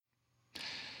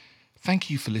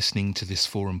Thank you for listening to this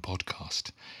Forum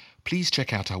podcast. Please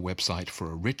check out our website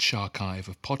for a rich archive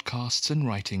of podcasts and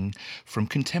writing from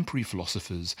contemporary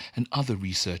philosophers and other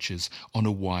researchers on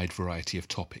a wide variety of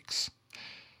topics.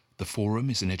 The Forum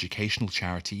is an educational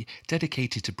charity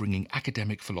dedicated to bringing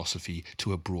academic philosophy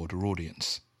to a broader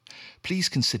audience. Please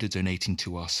consider donating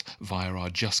to us via our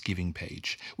Just Giving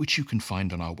page, which you can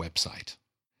find on our website.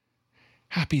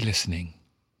 Happy listening.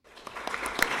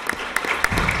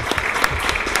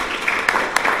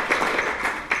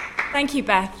 Thank you,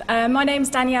 Beth. My name's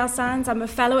Danielle Sands. I'm a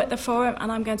fellow at the Forum and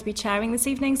I'm going to be chairing this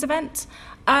evening's event.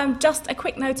 Just a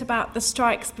quick note about the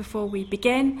strikes before we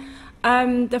begin.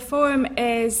 The Forum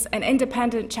is an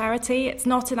independent charity. It's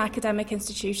not an academic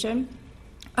institution.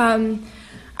 And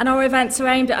our events are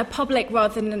aimed at a public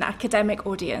rather than an academic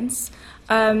audience.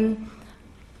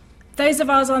 Those of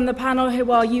us on the panel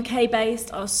who are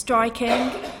UK-based are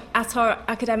striking at our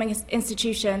academic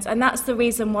institutions, and that's the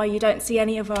reason why you don't see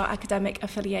any of our academic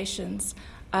affiliations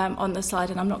on the slide,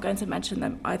 and I'm not going to mention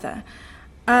them either.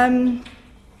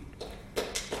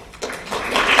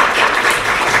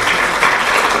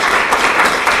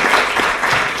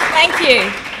 Thank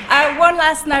you. One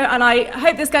last note, and I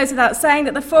hope this goes without saying,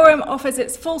 that the Forum offers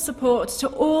its full support to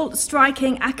all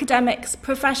striking academics,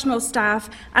 professional staff,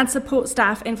 and support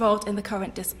staff involved in the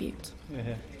current dispute.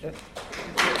 Yeah.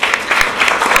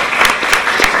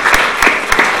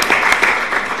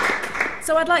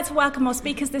 So I'd like to welcome our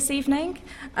speakers this evening,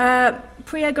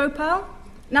 Priya Gopal,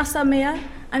 Nasa Mir,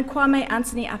 and Kwame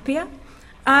Anthony Appiah.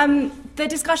 The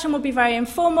discussion will be very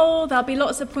informal. There'll be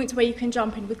lots of points where you can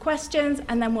jump in with questions,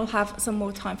 and then we'll have some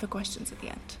more time for questions at the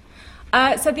end.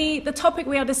 So the topic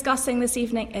we are discussing this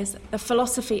evening is the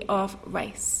philosophy of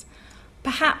race.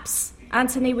 Perhaps,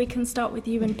 Anthony, we can start with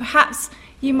you, and perhaps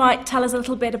you might tell us a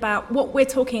little bit about what we're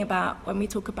talking about when we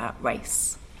talk about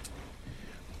race.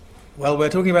 Well, we're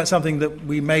talking about something that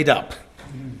we made up.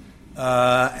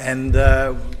 And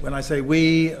when I say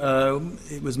we,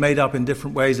 it was made up in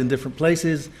different ways, in different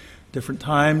places, different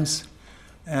times.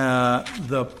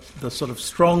 The sort of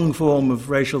strong form of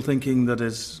racial thinking that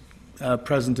is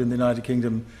present in the United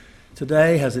Kingdom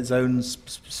today has its own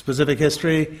specific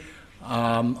history.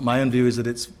 My own view is that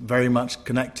it's very much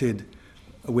connected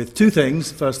with two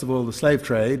things. First of all, the slave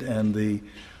trade and the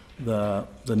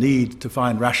need to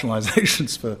find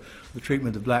rationalizations for the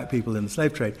treatment of black people in the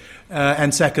slave trade.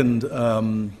 And second,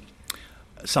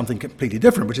 something completely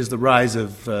different, which is the rise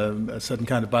of a certain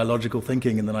kind of biological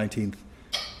thinking in the 19th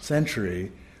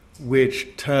century, which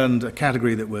turned a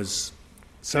category that was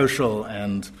social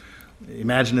and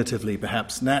imaginatively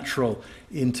perhaps natural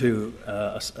into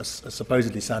a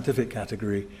supposedly scientific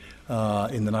category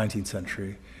in the 19th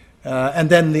century. And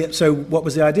then, so what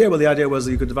was the idea? Well, the idea was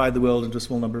that you could divide the world into a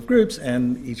small number of groups,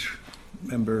 and each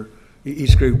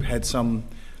group had some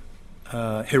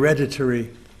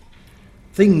hereditary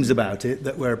things about it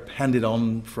that were handed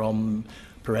on from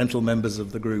parental members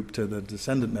of the group to the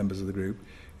descendant members of the group.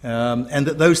 And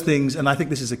that those things, and I think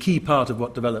this is a key part of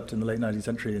what developed in the late 19th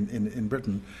century in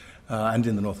Britain and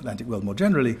in the North Atlantic world more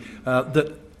generally,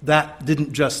 that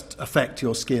didn't just affect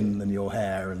your skin and your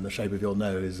hair and the shape of your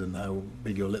nose and how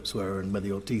big your lips were and whether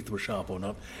your teeth were sharp or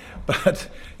not, but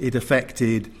it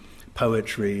affected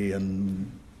poetry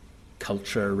and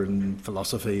culture and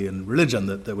philosophy and religion,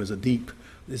 that there was a deep,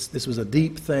 this was a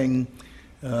deep thing.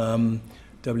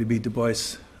 W.B. Du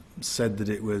Bois said that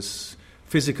it was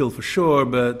physical for sure,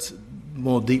 but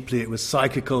more deeply it was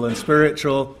psychical and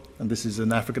spiritual, and this is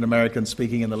an African American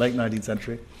speaking in the late 19th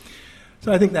century.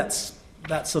 So I think that's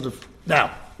sort of,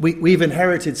 now, we've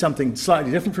inherited something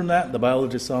slightly different from that. The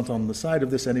biologists aren't on the side of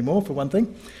this anymore, for one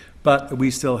thing, but we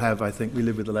still have, I think, we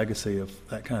live with the legacy of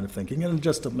that kind of thinking. And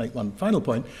just to make one final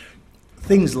point,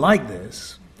 things like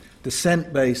this,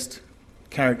 descent-based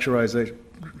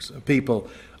characterizations of people,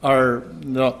 are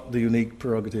not the unique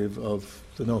prerogative of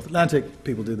the North Atlantic.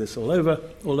 People do this all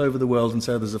over the world, and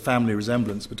so there's a family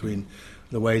resemblance between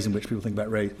the ways in which people think about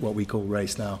race, what we call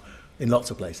race now, in lots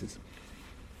of places.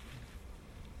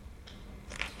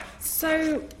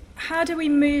 So how do we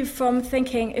move from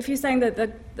thinking, if you're saying that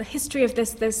the history of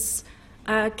this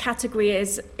category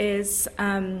is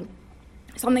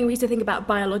something we used to think about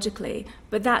biologically,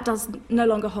 but that no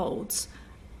longer holds,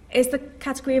 is the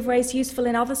category of race useful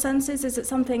in other senses? Is it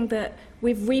something that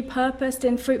we've repurposed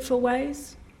in fruitful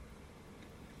ways?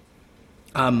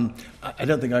 I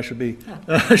don't think I should be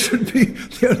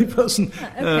the only person,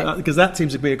 because that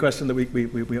seems to be a question that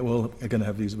we all are going to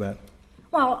have views about.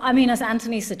 Well, I mean, as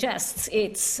Anthony suggests,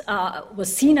 it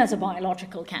was seen as a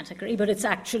biological category, but it's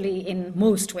actually in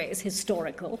most ways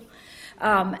historical.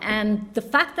 And the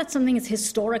fact that something is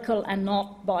historical and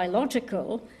not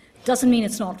biological doesn't mean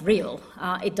it's not real.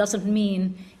 It doesn't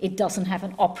mean it doesn't have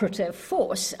an operative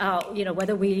force,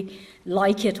 whether we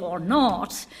like it or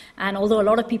not. And although a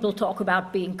lot of people talk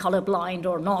about being colorblind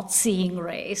or not seeing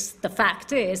race, the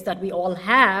fact is that we all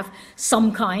have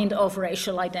some kind of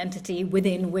racial identity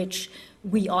within which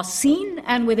we are seen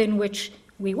and within which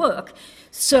we work.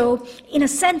 So, in a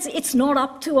sense, it's not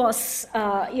up to us,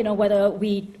 whether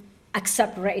we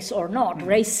accept race or not.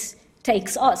 Race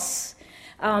takes us.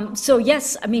 So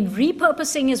yes, I mean,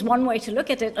 repurposing is one way to look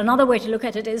at it. Another way to look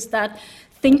at it is that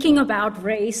thinking about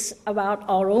race, about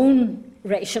our own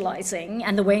racializing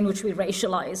and the way in which we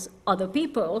racialize other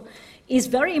people is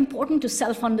very important to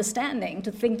self-understanding,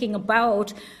 to thinking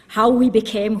about how we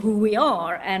became who we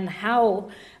are and how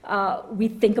we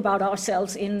think about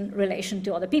ourselves in relation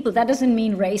to other people. That doesn't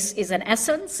mean race is an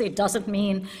essence. It doesn't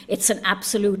mean it's an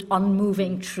absolute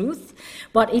unmoving truth.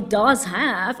 But it does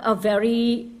have a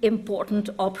very important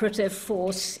operative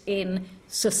force in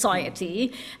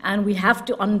society, and we have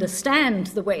to understand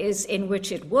the ways in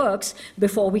which it works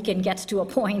before we can get to a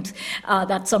point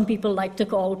that some people like to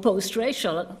call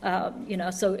post-racial.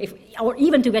 Or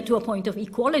even to get to a point of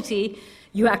equality,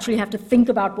 you actually have to think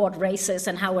about what race is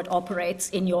and how it operates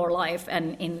in your life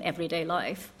and in everyday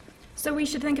life. So we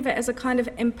should think of it as a kind of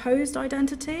imposed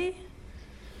identity?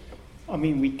 I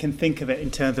mean, we can think of it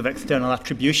in terms of external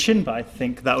attribution, but I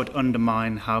think that would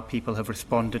undermine how people have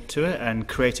responded to it and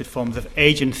created forms of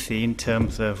agency in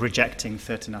terms of rejecting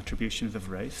certain attributions of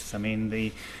race. I mean,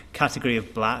 the category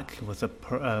of black was a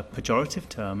pejorative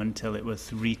term until it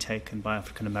was retaken by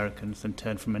African Americans and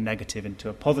turned from a negative into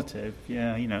a positive.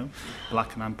 Yeah,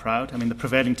 black and I'm proud. I mean, the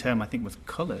prevailing term, I think, was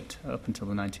coloured up until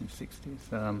the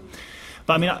 1960s.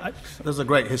 But I mean, there's a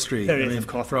great history. There is, of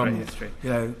course, great history.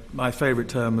 My favourite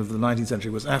term of the 19th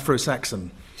century was Afro-Saxon.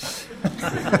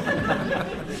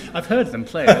 I've heard them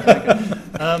play.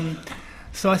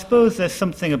 So I suppose there's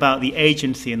something about the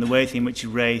agency and the ways in which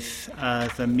race,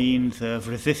 as a means of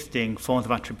resisting forms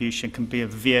of attribution, can be a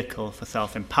vehicle for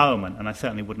self-empowerment, and I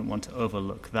certainly wouldn't want to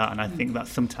overlook that. And I think that's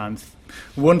sometimes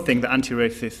one thing that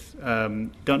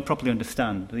anti-racists don't properly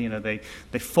understand.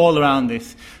 They fall around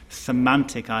this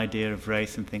semantic idea of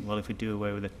race and think, well, if we do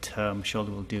away with a term,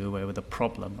 surely we'll do away with a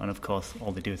problem. And of course,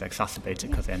 all they do is exacerbate it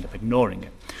because they end up ignoring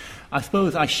it. I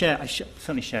suppose I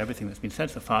certainly share everything that's been said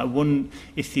so far. One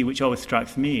issue which always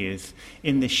strikes me is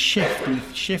in the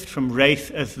shift from race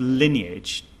as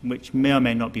lineage, which may or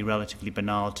may not be relatively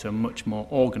banal, to a much more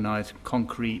organised,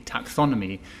 concrete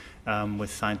taxonomy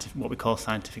with what we call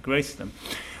scientific racism.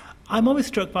 I'm always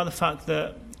struck by the fact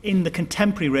that in the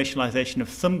contemporary racialization of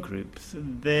some groups,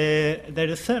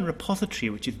 there's a certain repository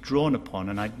which is drawn upon,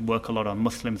 and I work a lot on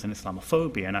Muslims and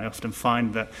Islamophobia, and I often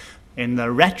find that in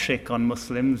the rhetoric on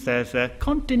Muslims, there's a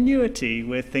continuity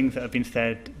with things that have been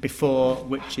said before,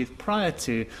 which is prior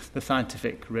to the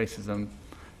scientific racism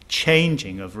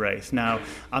changing of race. Now,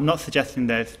 I'm not suggesting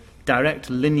there's direct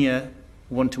linear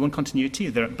one-to-one continuity,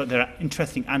 but there are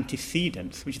interesting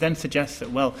antecedents, which then suggests that,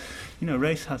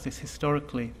 race has this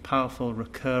historically powerful,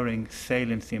 recurring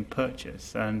saliency and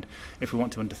purchase. And if we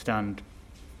want to understand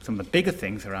some of the bigger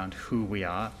things around who we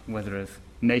are, whether as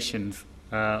nations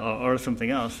or something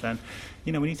else, then,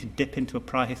 we need to dip into a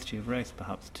prior history of race,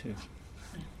 perhaps, too.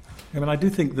 I mean, I do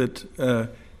think that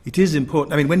it is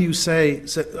important. I mean, when you say...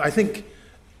 So I think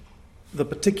the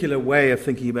particular way of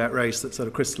thinking about race that sort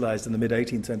of crystallized in the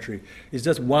mid-18th century is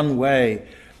just one way.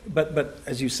 But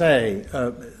as you say,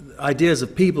 ideas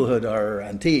of peoplehood are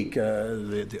antique.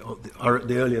 The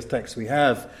earliest texts we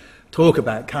have talk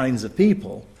about kinds of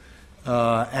people,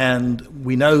 and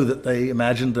we know that they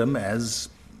imagined them as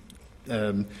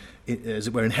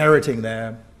it were, inheriting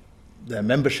their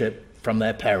membership from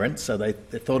their parents, so they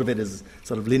thought of it as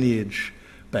sort of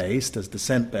lineage-based, as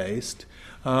descent-based,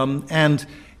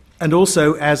 and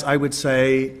also, as I would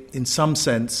say, in some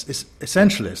sense,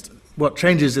 essentialist. What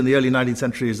changes in the early 19th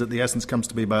century is that the essence comes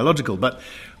to be biological, but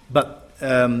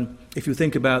if you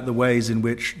think about the ways in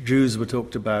which Jews were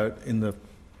talked about in the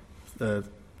 14th,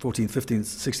 15th,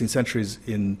 16th centuries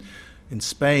in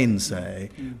Spain,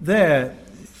 say, there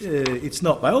it's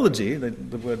not biology.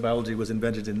 The word biology was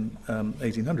invented in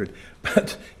 1800,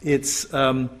 but it's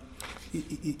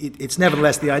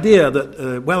nevertheless the idea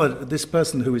that, this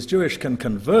person who is Jewish can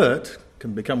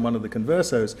become one of the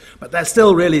conversos, but there's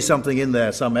still really something in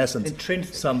there, some essence,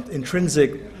 some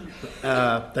intrinsic.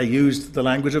 They used the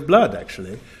language of blood,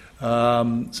 actually,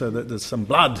 so that there's some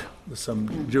blood, there's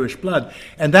some Jewish blood,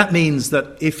 and that means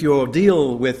that if your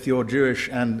deal with your Jewish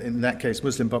and, in that case,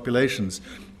 Muslim populations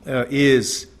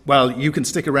you can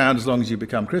stick around as long as you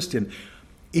become Christian.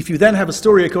 if you then have a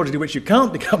story according to which you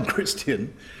can't become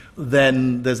Christian,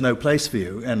 then there's no place for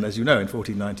you. And as you know, in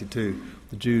 1492,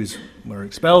 the Jews were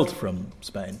expelled from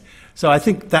Spain. So I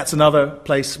think that's another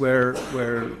place where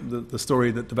the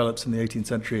story that develops in the 18th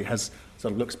century has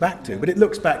sort of looks back to. But it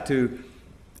looks back to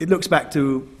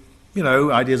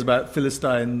ideas about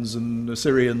Philistines and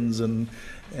Assyrians and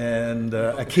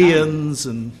Achaeans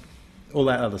and all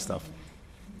that other stuff.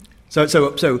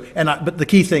 But the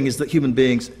key thing is that human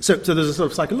beings. So there's a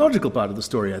sort of psychological part of the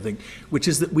story, I think, which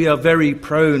is that we are very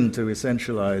prone to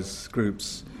essentialize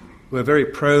groups. We're very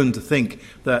prone to think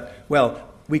that, well,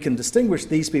 we can distinguish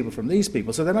these people from these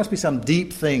people, so there must be some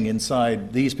deep thing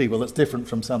inside these people that's different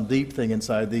from some deep thing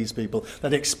inside these people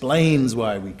that explains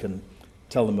why we can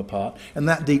tell them apart. And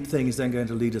that deep thing is then going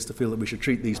to lead us to feel that we should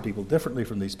treat these people differently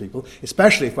from these people,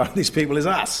 especially if one of these people is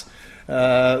us.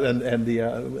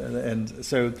 And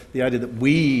so the idea that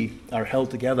we are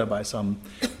held together by some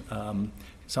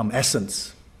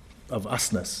essence of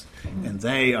usness, and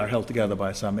they are held together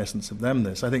by some essence of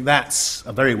themness. I think that's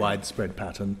a very widespread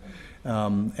pattern,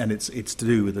 and it's to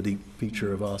do with a deep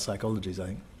feature of our psychologies, I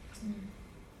think.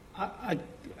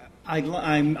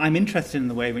 I'm interested in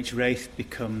the way in which race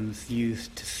becomes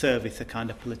used to service a kind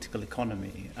of political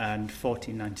economy, and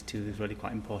 1492 is really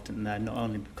quite important there, not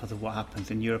only because of what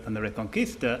happens in Europe and the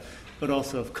Reconquista, but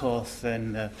also, of course,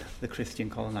 in the Christian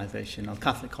colonization or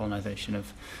Catholic colonization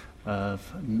of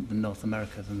the North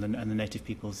Americas and the native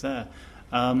peoples there.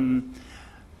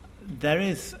 There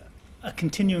is a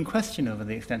continuing question over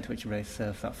the extent to which race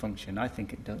serves that function. I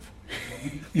think it does.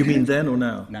 You mean then or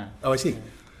now? Now. Oh, I see.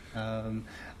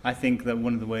 I think that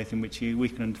one of the ways in which we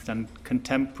can understand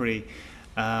contemporary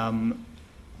forms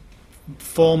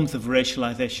of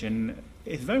racialization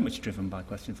is very much driven by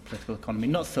questions of political economy.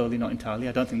 Not solely, not entirely.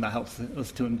 I don't think that helps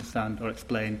us to understand or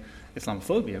explain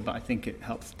Islamophobia, but I think it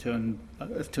helps us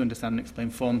to understand and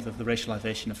explain forms of the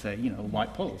racialization of, say,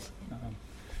 white Poles.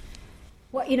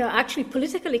 Well, actually,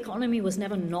 political economy was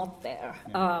never not there.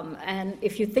 And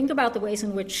if you think about the ways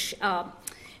in which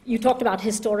you talked about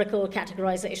historical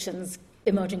categorizations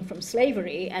emerging from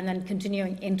slavery and then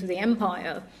continuing into the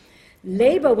empire,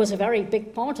 labor was a very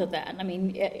big part of that. I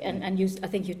mean, I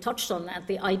think you touched on that,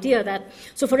 the idea that,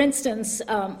 so for instance,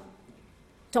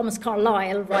 Thomas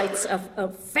Carlyle writes a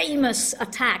famous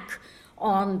attack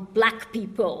on black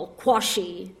people,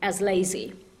 Quashie, as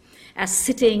lazy, as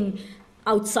sitting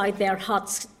outside their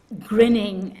huts,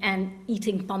 grinning and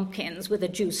eating pumpkins with the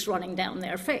juice running down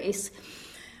their face.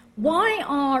 Why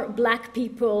are black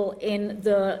people in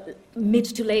the mid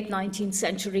to late 19th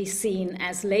century seen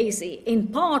as lazy? In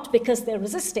part because they're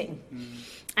resisting.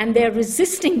 And they're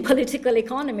resisting political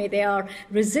economy. They are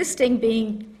resisting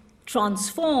being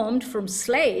transformed from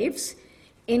slaves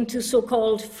into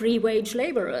so-called free wage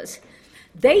laborers.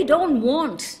 They don't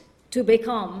want to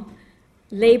become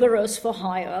laborers for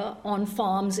hire on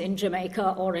farms in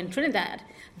Jamaica or in Trinidad.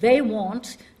 They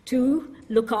want to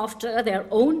look after their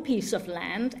own piece of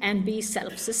land and be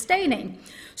self-sustaining.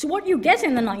 So what you get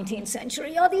in the 19th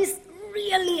century are these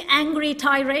really angry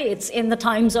tirades in the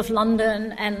Times of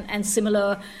London and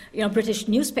similar British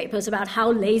newspapers about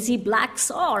how lazy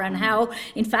blacks are and how,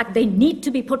 in fact, they need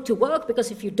to be put to work, because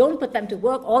if you don't put them to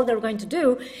work, all they're going to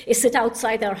do is sit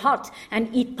outside their hut and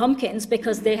eat pumpkins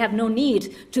because they have no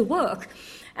need to work.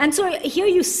 And so here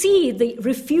you see the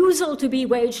refusal to be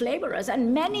wage laborers,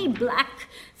 and many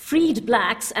freed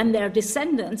blacks and their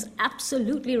descendants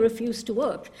absolutely refuse to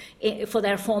work for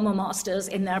their former masters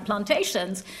in their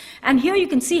plantations. And here you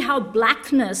can see how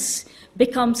blackness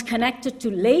becomes connected to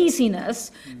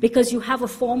laziness, because you have a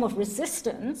form of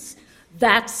resistance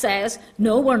that says,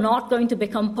 no, we're not going to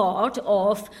become part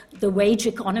of the wage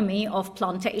economy of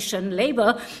plantation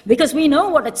labor, because we know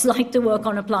what it's like to work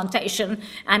on a plantation,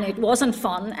 and it wasn't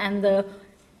fun, and the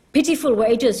pitiful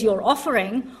wages you're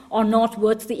offering are not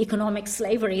worth the economic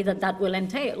slavery that will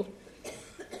entail.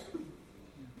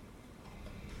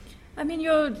 I mean,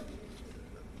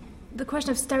 the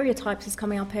question of stereotypes is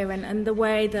coming up here, and the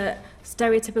way that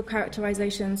stereotypical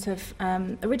characterizations have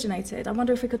originated. I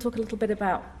wonder if we could talk a little bit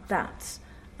about that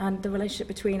and the relationship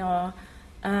between our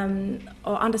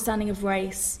understanding of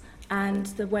race and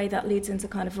the way that leads into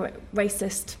kind of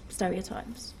racist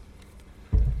stereotypes.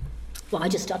 Well, I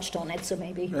just touched on it, so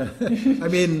maybe. I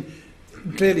mean,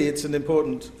 clearly it's an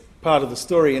important part of the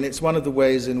story, and it's one of the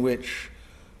ways in which,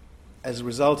 as a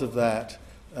result of that,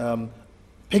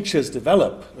 pictures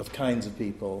develop of kinds of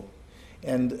people,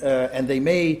 and they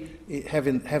may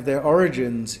have their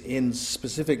origins in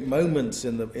specific moments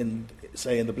in the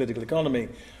political economy,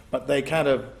 but they kind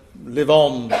of live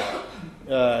on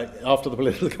after the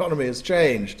political economy has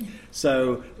changed.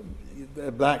 So,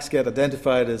 blacks get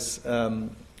identified as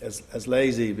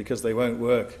lazy because they won't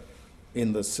work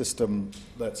in the system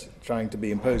that's trying to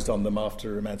be imposed on them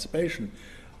after emancipation.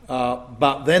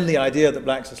 But then the idea that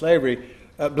blacks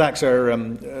are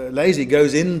lazy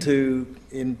goes into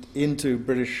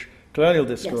British colonial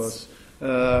discourse,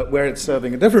 where it's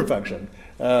serving a different function,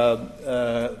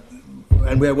 and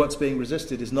where what's being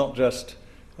resisted is not just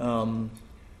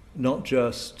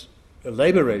a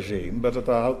labour regime, but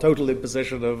a total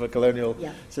imposition of a colonial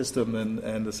system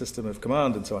and a system of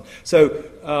command and so on. So,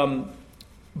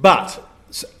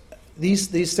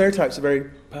 these stereotypes are very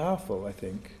powerful, I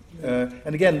think.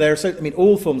 And again,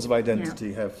 all forms of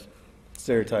identity have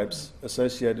stereotypes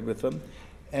associated with them.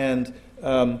 And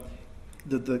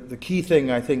the key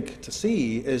thing, I think, to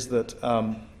see is that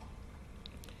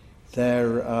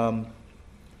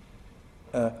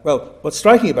what's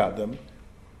striking about them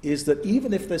is that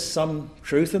even if there's some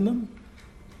truth in them,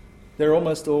 they're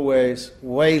almost always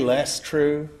way less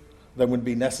true than would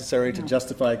be necessary to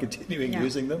justify continuing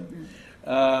using them.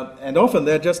 And often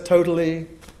they're just totally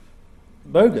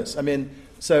bogus. I mean,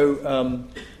 so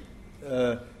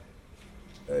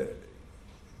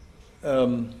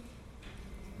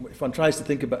if one tries to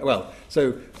think about,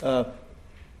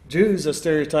 Jews are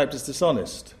stereotyped as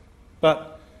dishonest,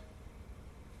 but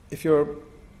if you're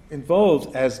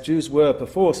involved, as Jews were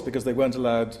perforce because they weren't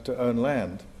allowed to own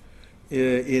land,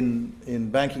 in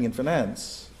banking and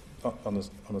finance, on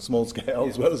a small scale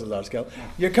as well as a large scale,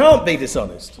 you can't be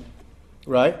dishonest,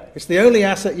 right? It's the only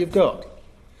asset you've got.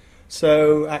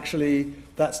 So actually,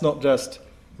 that's not just,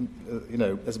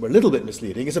 as we're a little bit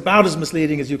misleading. It's about as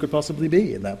misleading as you could possibly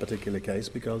be in that particular case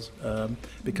because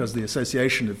the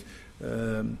association of...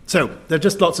 so there are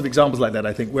just lots of examples like that,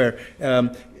 I think, where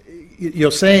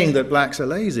you're saying that blacks are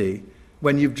lazy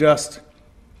when you've just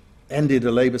ended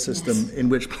a labour system in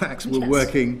which blacks were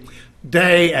working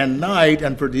day and night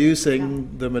and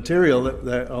producing the material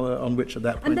on which at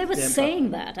that point... And they were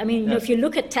saying that. I mean, if you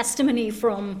look at testimony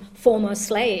from former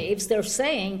slaves, they're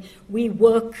saying, we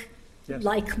work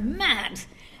like mad,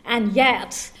 and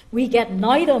yet we get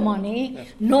neither money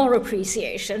nor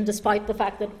appreciation, despite the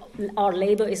fact that our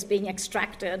labour is being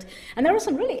extracted. And there are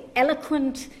some really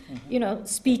eloquent,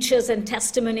 speeches and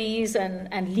testimonies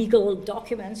and legal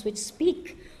documents which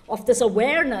speak of this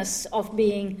awareness of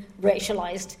being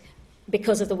racialized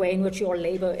because of the way in which your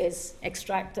labour is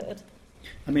extracted.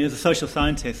 I mean, as a social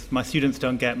scientist, my students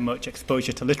don't get much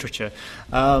exposure to literature,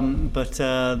 but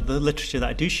the literature that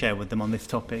I do share with them on this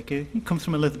topic, it comes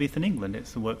from Elizabethan England.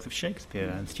 It's the works of Shakespeare,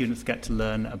 and students get to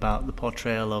learn about the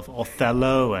portrayal of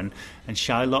Othello and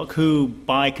Shylock, who,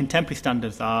 by contemporary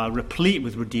standards, are replete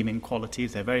with redeeming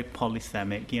qualities. They're very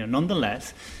polysemic.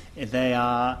 Nonetheless, they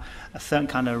are a certain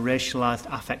kind of racialized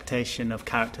affectation of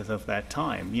characters of their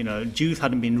time. Jews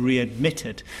hadn't been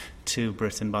readmitted to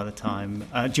Britain by the time,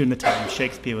 during the time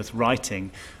Shakespeare was writing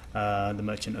The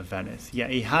Merchant of Venice.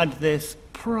 Yet he had this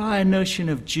prior notion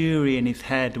of Jewry in his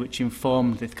head, which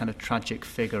informed this kind of tragic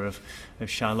figure of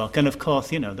Shylock. And of course,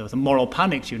 there was a moral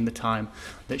panic during the time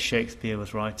that Shakespeare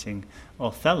was writing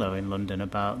Othello in London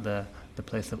about the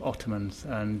place of Ottomans,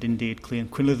 and indeed Queen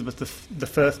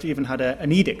Elizabeth I even had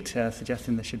an edict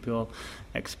suggesting they should be all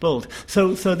expelled.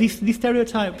 So these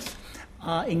stereotypes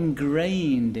are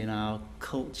ingrained in our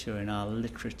culture, in our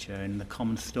literature, in the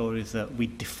common stories that we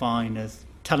define as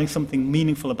telling something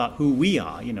meaningful about who we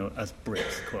are, as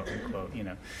Brits, quote unquote.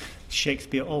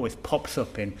 Shakespeare always pops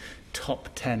up in top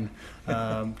 10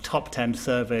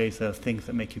 surveys of things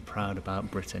that make you proud about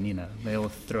Britain. They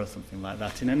always throw something like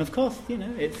that in, and of course,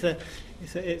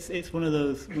 it's one of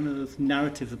those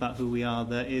narratives about who we are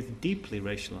that is deeply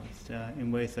racialized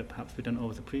in ways that perhaps we don't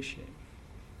always appreciate.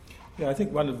 Yeah, I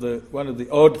think one of the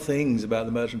odd things about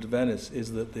The Merchant of Venice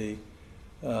is that the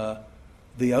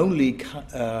only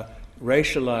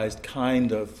racialized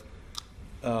kind of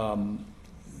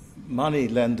money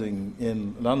lending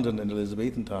in London in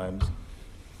Elizabethan times,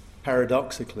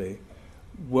 paradoxically,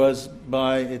 was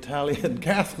by Italian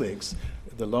Catholics,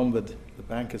 the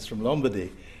bankers from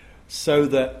Lombardy, so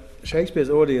that Shakespeare's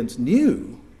audience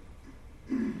knew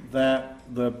that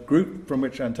the group from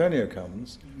which Antonio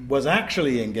comes was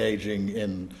actually engaging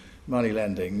in money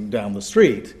lending down the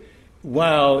street,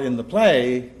 while in the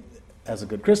play, as a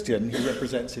good Christian, he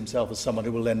represents himself as someone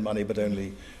who will lend money, but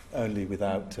only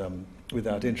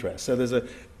without interest. So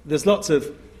there's lots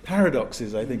of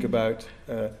paradoxes, I think, about.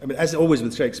 As always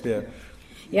with Shakespeare,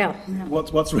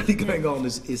 what's really going on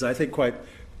is I think quite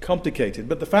complicated.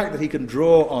 But the fact that he can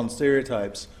draw on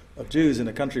stereotypes of Jews in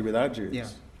a country without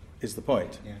Jews is the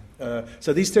point.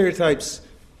 So these stereotypes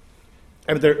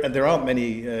I mean, there aren't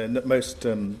many. Most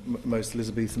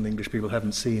Elizabethan English people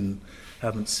haven't seen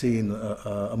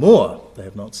a Moor. They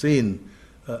have not seen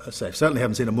a slave. Certainly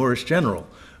haven't seen a Moorish general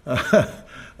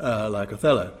like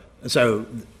Othello. So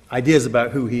ideas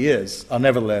about who he is are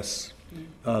nevertheless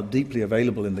deeply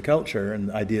available in the culture,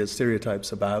 and ideas,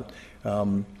 stereotypes about.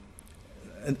 And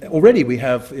already we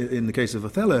have, in the case of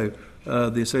Othello,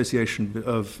 the association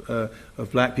of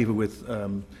black people with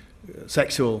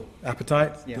sexual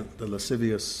appetite, the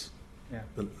lascivious.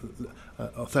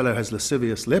 Othello has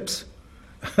lascivious lips,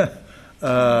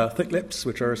 thick lips,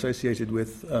 which are associated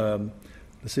with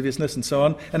lasciviousness and so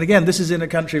on. And again, this is in a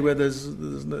country where there's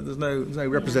no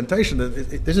representation.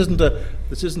 This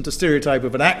isn't a stereotype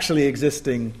of an actually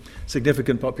existing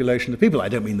significant population of people. I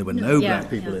don't mean there were no black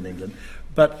people in England.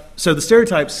 But so the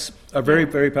stereotypes are very,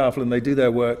 very powerful, and they do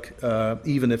their work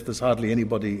even if there's hardly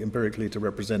anybody empirically to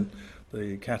represent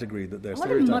the category that they're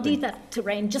stereotyping. I want to muddy that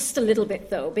terrain just a little bit,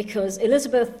 though, because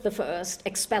Elizabeth I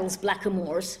expels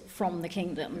blackamoors from the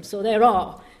kingdom. So there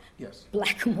are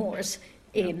blackamoors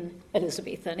in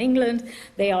Elizabethan England.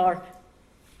 They are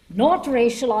not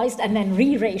racialized and then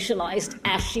re-racialized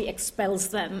as she expels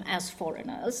them as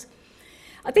foreigners.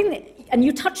 I think, and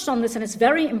you touched on this, and it's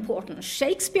very important.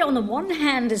 Shakespeare, on the one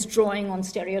hand, is drawing on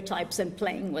stereotypes and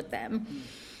playing with them,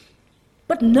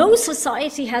 but no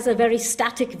society has a very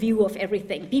static view of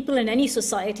everything. People in any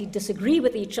society disagree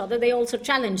with each other. They also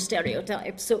challenge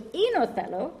stereotypes. So in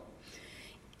Othello,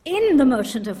 in The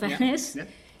Merchant of Venice,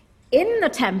 in The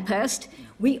Tempest,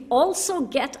 we also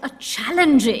get a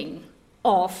challenging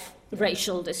of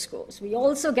racial discourse. We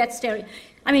also get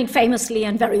famously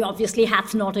and very obviously,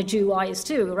 hath not a Jew eyes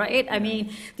too, right? I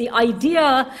mean, the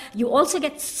idea, you also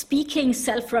get speaking,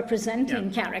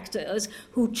 self-representing characters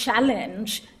who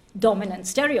challenge dominant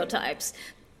stereotypes.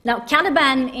 Now,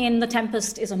 Caliban in The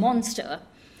Tempest is a monster,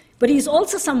 but he's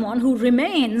also someone who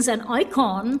remains an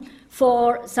icon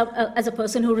as a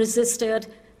person who resisted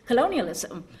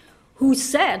colonialism, who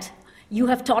said, "You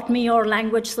have taught me your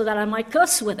language so that I might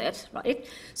curse with it," right?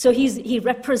 So he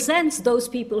represents those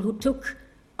people who took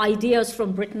ideas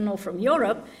from Britain or from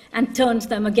Europe and turned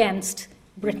them against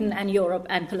Britain and Europe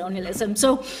and colonialism.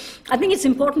 So I think it's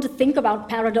important to think about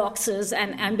paradoxes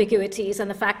and ambiguities and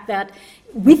the fact that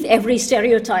with every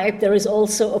stereotype there is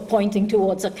also a pointing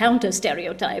towards a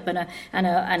counter-stereotype and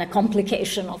a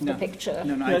complication of the picture.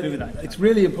 No, I agree with that. It's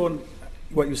really important.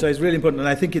 What you say is really important, and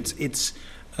I think it's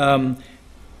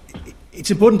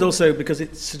important also because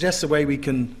it suggests a way we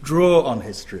can draw on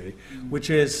history, which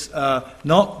is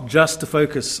not just to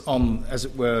focus on, as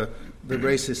it were, the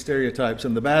racist stereotypes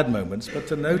and the bad moments, but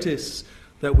to notice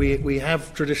that we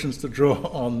have traditions to draw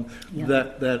on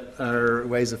that are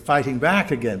ways of fighting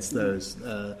back against those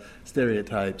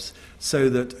stereotypes, so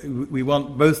that we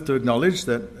want both to acknowledge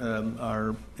that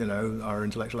our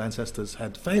intellectual ancestors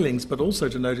had failings, but also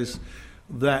to notice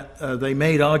that they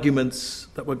made arguments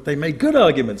they made good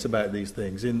arguments about these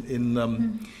things. In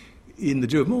The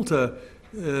Jew of Malta,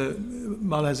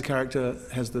 Marlowe has a character,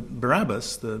 has the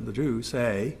Barabbas, the Jew,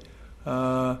 say.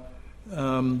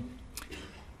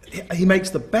 He makes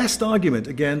the best argument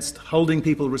against holding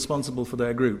people responsible for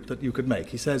their group that you could make.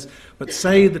 He says, "But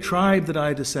say the tribe that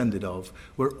I descended of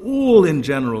were all in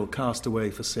general cast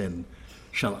away for sin.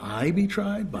 Shall I be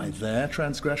tried by their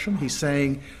transgression?" He's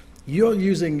saying, you're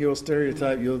using your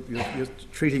stereotype, you're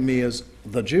treating me as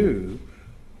the Jew,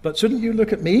 but shouldn't you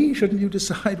look at me? Shouldn't you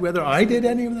decide whether I did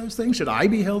any of those things? Should I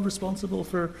be held responsible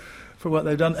for what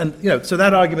they've done? And so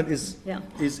that argument is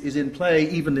in play,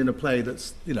 even in a play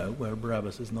that's where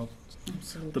Barabbas is not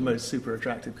the most super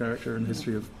attractive character in the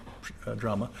history of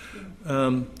drama.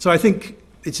 So I think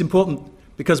it's important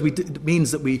because it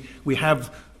means that we have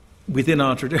within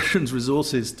our traditions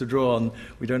resources to draw on.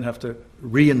 We don't have to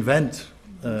reinvent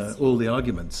all the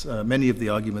arguments. Many of the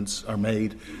arguments are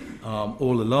made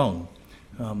all along.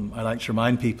 I like to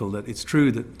remind people that it's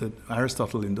true that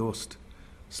Aristotle endorsed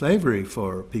slavery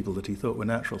for people that he thought were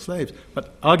natural slaves,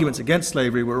 but arguments against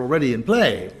slavery were already in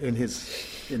play in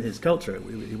his culture.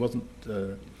 He wasn't,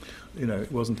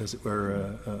 it wasn't, as it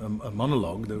were, a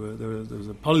monologue. There was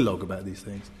a polylogue about these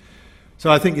things. So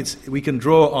I think we can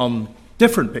draw on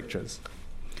different pictures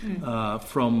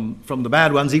from the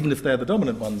bad ones, even if they're the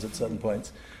dominant ones at certain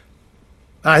points.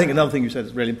 I think another thing you said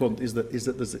is really important is that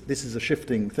this is a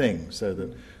shifting thing, so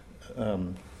that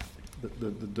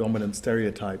the dominant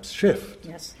stereotypes shift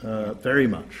very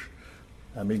much.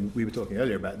 I mean, we were talking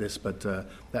earlier about this, but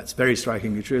that's very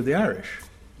strikingly true of the Irish,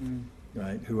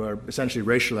 right? Who are essentially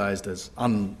racialized as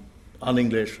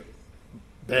un-English,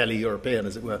 barely European,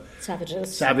 as it were.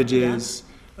 Savages.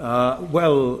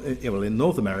 in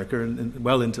North America and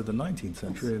well into the 19th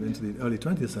century and into the early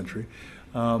 20th century.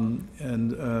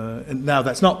 And now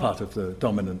that's not part of the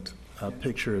dominant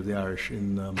picture of the Irish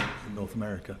in North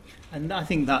America. And I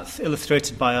think that's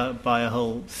illustrated by a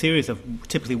whole series of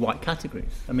typically white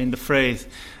categories. I mean,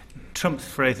 Trump's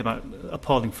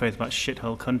appalling phrase about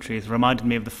shithole countries reminded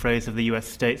me of the phrase of the US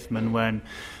statesman when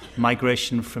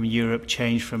migration from Europe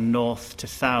changed from north to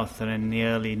south, and in the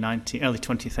early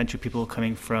 20th century people were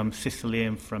coming from Sicily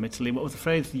and from Italy. What was the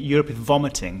phrase? Europe is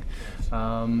vomiting.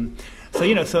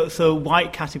 So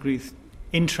white categories,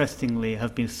 interestingly,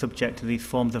 have been subject to these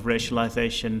forms of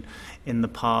racialization in the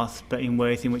past, but in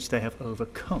ways in which they have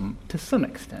overcome to some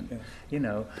extent.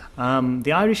 Yeah.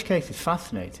 The Irish case is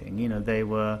fascinating. There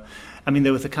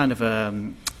was a kind of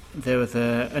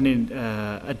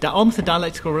almost a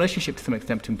dialectical relationship to some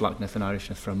extent between blackness and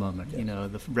Irishness for a moment. Yeah.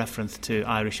 The reference to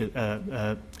Irish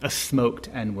as smoked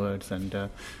N-words and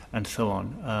so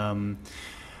on.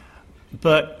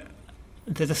 But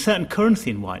there's a certain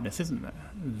currency in whiteness, isn't there,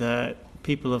 that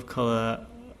people of colour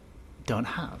don't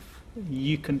have.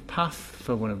 You can pass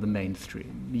for one of the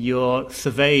mainstream. You're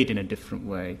surveyed in a different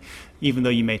way, even though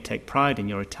you may take pride in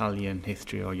your Italian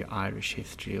history or your Irish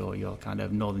history or your kind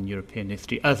of Northern European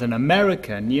history. As an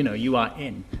American, you are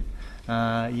in.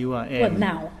 You are in. Well,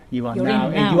 now. You are You're now.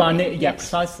 In now. You are in, yes.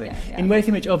 precisely. Yeah. In ways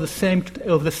in which over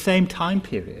the same time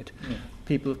period,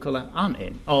 people of colour aren't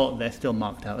in, or they're still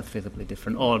marked out as visibly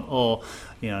different, or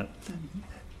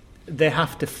they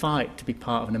have to fight to be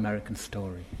part of an American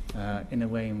story in a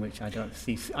way in which I don't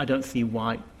see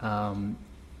white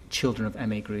children of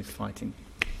emigres fighting.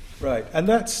 Right, and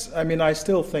I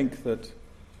still think that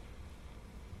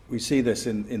we see this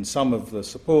in some of the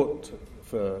support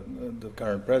for the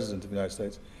current president of the United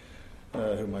States,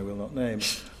 whom I will not name.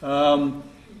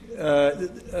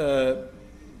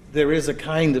 There is a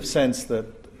kind of sense that,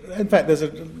 in fact, there's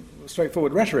a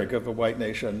straightforward rhetoric of a white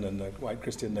nation and a white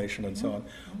Christian nation and so on,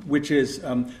 which is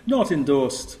not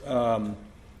endorsed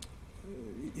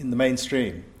in the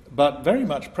mainstream, but very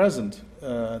much present,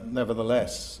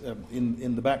 nevertheless,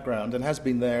 in the background, and has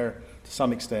been there to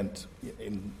some extent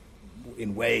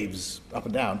in waves, up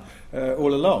and down,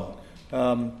 all along.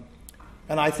 And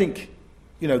I think,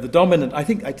 the dominant. I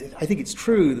think it's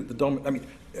true that the dominant.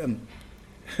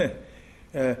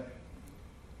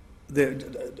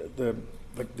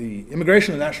 The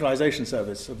Immigration and Naturalization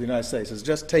Service of the United States has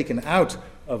just taken out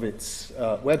of its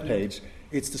webpage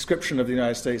its description of the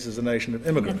United States as a nation of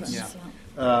immigrants,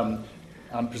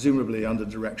 and presumably under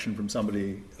direction from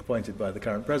somebody appointed by the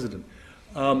current president.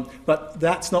 But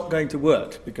that's not going to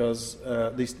work, because,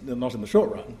 at least not in the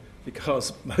short run,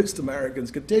 because most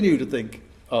Americans continue to think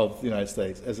of the United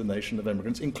States as a nation of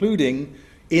immigrants, including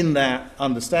in that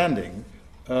understanding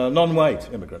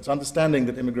non-white immigrants, understanding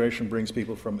that immigration brings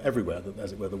people from everywhere, that,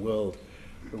 as it were, the world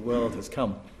has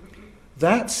come.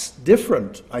 That's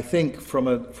different, I think, from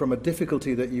a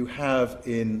difficulty that you have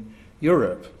in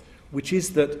Europe, which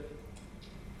is that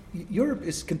Europe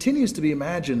continues to be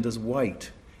imagined as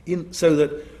white, so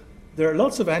that there are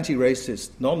lots of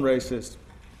anti-racist, non-racist,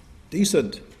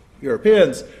 decent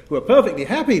Europeans who are perfectly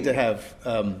happy to have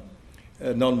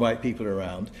non-white people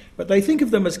around, but they think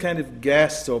of them as kind of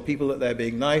guests or people that they're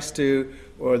being nice to,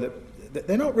 or that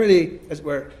they're not really, as it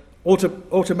were,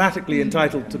 automatically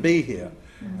entitled to be here.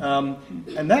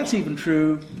 And that's even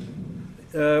true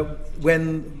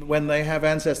when they have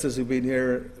ancestors who've been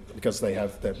here because they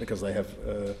have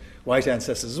white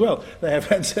ancestors as well. They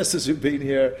have ancestors who've been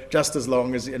here just as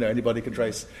long as anybody can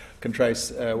trace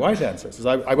white ancestors.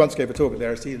 I once gave a talk at the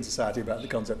Aristotelian Society about the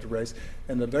concept of race,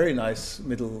 and a very nice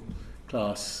middle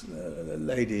class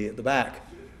lady at the back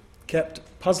kept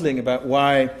puzzling about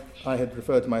why I had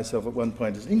referred to myself at one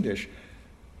point as English.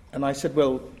 And I said,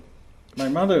 well, my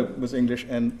mother was English,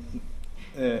 and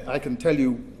I can tell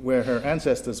you where her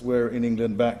ancestors were in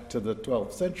England back to the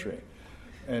 12th century.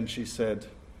 And she said,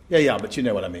 yeah, but you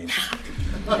know what I mean.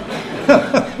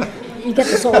 You get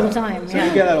this all the time. So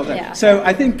you get that all the time. Yeah. So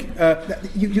I think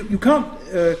you can't...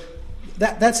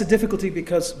 That's a difficulty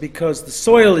because the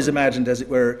soil is imagined, as it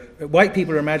were. White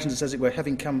people are imagined as it were,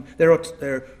 having come... They're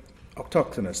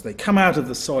autochthonous. They come out of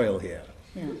the soil here.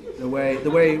 Yeah. The way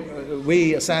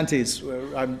we Asantes,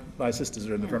 my sisters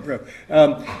are in the front row,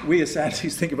 we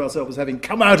Asantes think of ourselves as having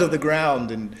come out of the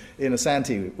ground in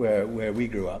Asante where we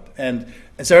grew up. And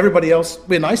so everybody else,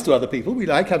 we're nice to other people, we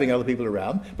like having other people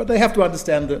around, but they have to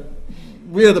understand that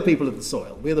we're the people of the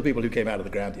soil, we're the people who came out of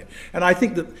the ground here. And I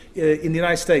think that in the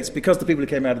United States, because the people who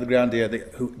came out of the ground here,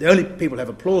 the only people who have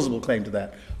a plausible claim to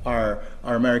that are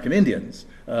American Indians,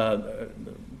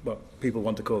 what people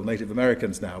want to call Native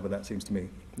Americans now, but that seems to me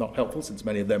not helpful since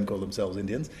many of them call themselves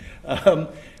Indians.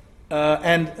 So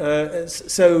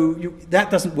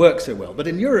that doesn't work so well. But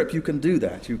in Europe, you can do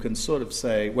that. You can sort of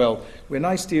say, well, we're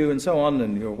nice to you and so on,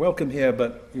 and you're welcome here,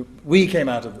 but we and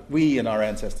our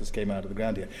ancestors came out of the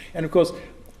ground here. And of course,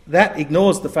 that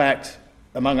ignores the fact,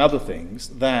 among other things,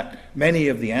 that many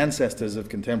of the ancestors of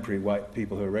contemporary white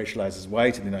people who are racialized as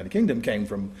white in the United Kingdom came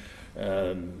from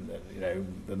the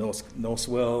Norse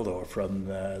world, or from,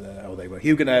 or they were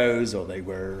Huguenots, or they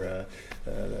were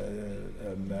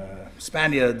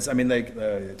Spaniards. I mean,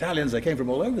 the Italians. They came from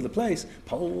all over the place.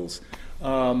 Poles,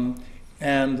 but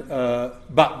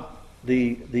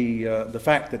the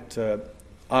fact that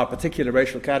our particular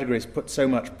racial categories put so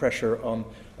much pressure on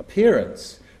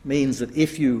appearance means that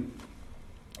if you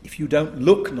don't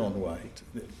look non-white,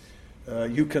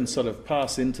 you can sort of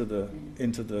pass into the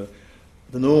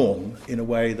norm in a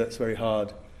way that's very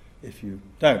hard if you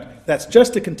don't. That's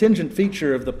just a contingent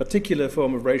feature of the particular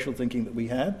form of racial thinking that we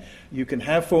have. You can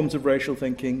have forms of racial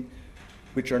thinking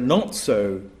which are not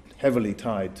so heavily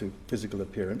tied to physical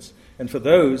appearance, and for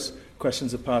those,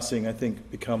 questions of passing, I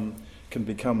think, can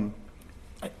become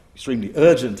extremely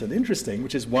urgent and interesting,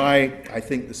 which is why I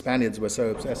think the Spaniards were so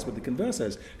obsessed with the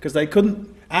Conversos, because they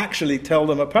couldn't actually tell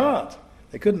them apart.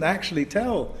 They couldn't actually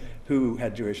tell who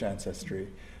had Jewish ancestry,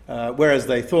 whereas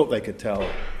they thought they could tell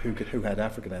who had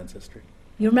African ancestry.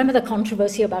 You remember the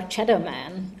controversy about Cheddar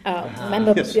Man?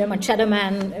 Remember yes. When Cheddar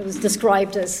Man was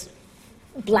described as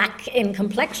black in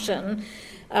complexion,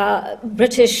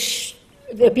 British,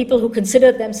 the people who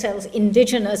considered themselves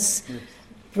indigenous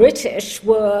British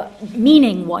were,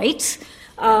 meaning white,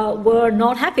 were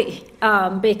not happy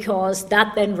because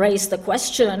that then raised the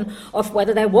question of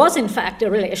whether there was in fact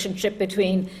a relationship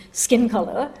between skin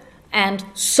color and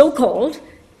so-called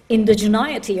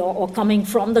indigeneity or coming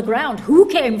from the ground. Who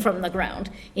came from the ground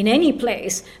in any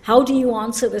place? How do you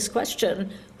answer this question?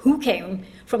 Who came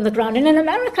from the ground? And in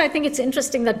America, I think it's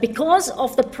interesting that because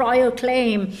of the prior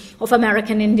claim of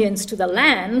American Indians to the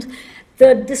land,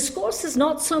 the discourse is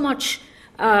not so much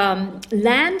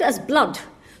land as blood.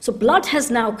 So blood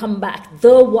has now come back.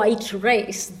 The white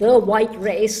race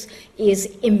is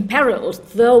imperiled.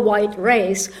 The white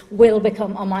race will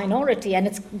become a minority. And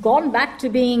it's gone back to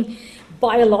being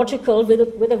biological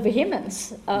with a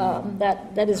vehemence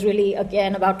that is really,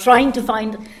 again, about trying to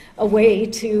find a way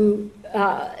to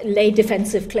lay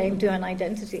defensive claim to an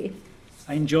identity.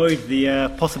 I enjoyed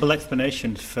the possible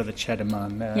explanations for the Cheddar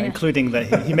Man, including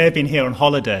that he may have been here on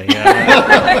holiday.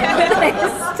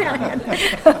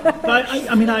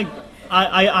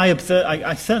 I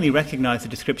certainly recognise the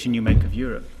description you make of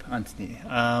Europe, Anthony.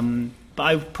 But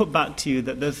I put back to you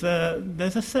that there's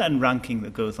a certain ranking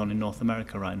that goes on in North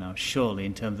America right now, surely,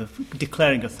 in terms of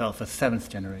declaring yourself a seventh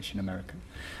generation American.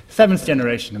 Seventh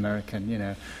generation American, you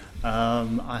know.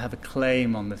 I have a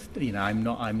claim on this. You know, I'm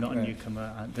not a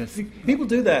newcomer. People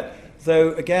do that,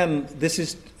 though. Again, this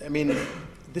is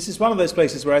one of those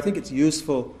places where I think it's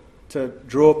useful to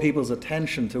draw people's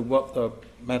attention to what the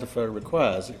metaphor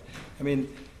requires. I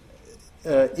mean,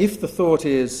 if the thought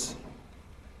is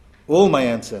all my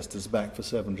ancestors back for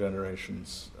 7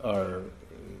 generations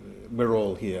we're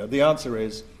all here, the answer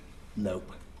is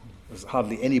nope. There's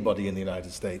hardly anybody in the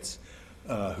United States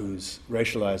who's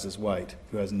racialized as white,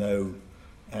 who has no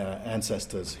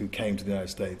ancestors who came to the United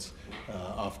States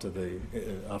after the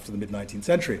mid-19th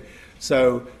century.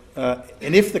 So,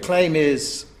 and if the claim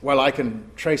is, well, I can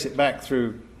trace it back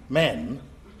through men,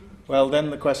 well, then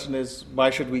the question is,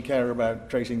 why should we care about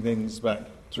tracing things back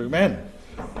through men?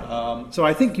 So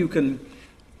I think you can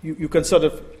sort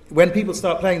of, when people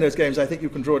start playing those games, I think you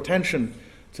can draw attention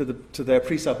to their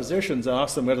presuppositions and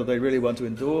ask them whether they really want to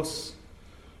endorse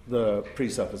the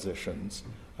presuppositions,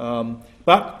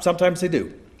 but sometimes they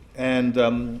do, and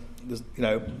there's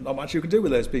not much you can do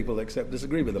with those people except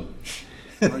disagree with them.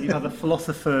 Well, you have a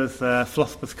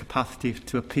philosopher's capacity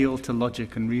to appeal to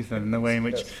logic and reason in the way in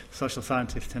which social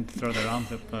scientists tend to throw their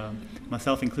arms up,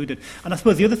 myself included. And I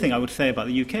suppose the other thing I would say about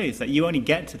the UK is that you only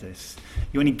get to this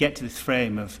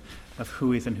frame of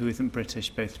who is and who isn't British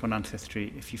based upon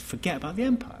ancestry if you forget about the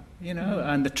empire,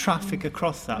 and the traffic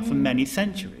across that for many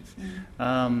centuries.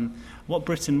 What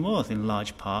Britain was, in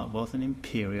large part, was an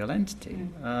imperial entity.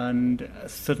 And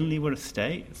suddenly we're a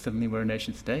state, suddenly we're a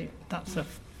nation state. That's a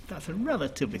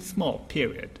relatively small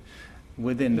period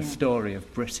within the story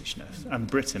of Britishness and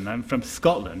Britain. I'm from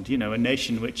Scotland, a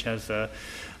nation which has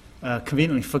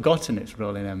conveniently forgotten its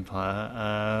role in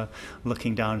empire,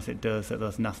 looking down as it does at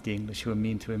those nasty English who are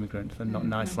mean to immigrants and not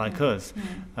nice like us.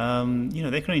 They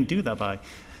can only do that by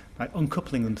right,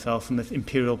 uncoupling themselves from this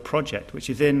imperial project, which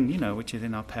is in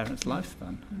our parents'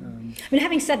 lifespan. I mean,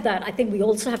 having said that, I think we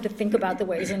also have to think about the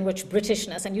ways in which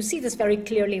Britishness, and you see this very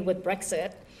clearly with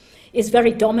Brexit, is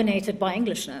very dominated by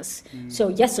Englishness. So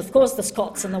yes, of course, the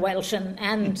Scots and the Welsh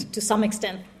and to some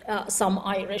extent some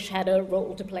Irish had a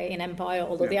role to play in empire,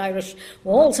 although the Irish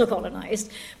were also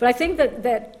colonized. But I think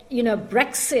that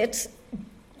Brexit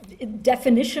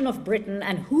definition of Britain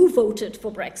and who voted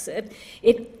for Brexit,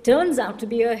 it turns out to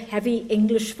be a heavy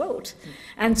English vote.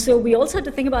 And so we also have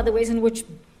to think about the ways in which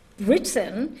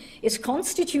Britain is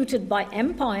constituted by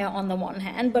empire on the one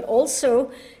hand, but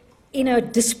also in a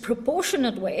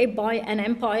disproportionate way by an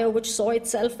empire which saw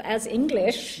itself as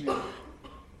English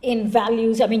in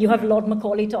values. I mean, you have Lord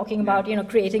Macaulay talking about,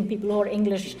 creating people who are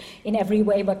English in every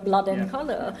way but blood and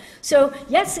colour. So,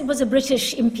 yes, it was a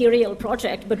British imperial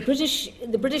project, but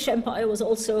the British Empire was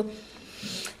also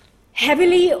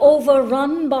heavily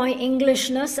overrun by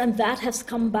Englishness, and that has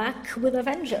come back with a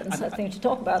vengeance, I think, to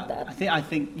talk about that. I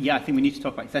think we need to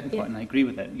talk about the second point, and I agree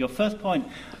with it. Your first point,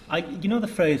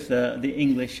 the phrase, the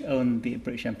English owned the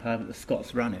British Empire, but the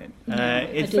Scots ran it.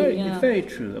 It's very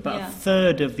true. About a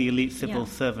third of the elite civil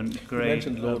servant grade.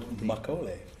 You mentioned Lord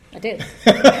Macaulay. I did.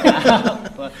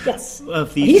 Yes.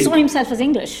 He saw himself as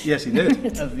English. Yes, he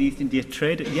did. Of the East India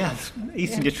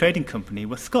India Trading Company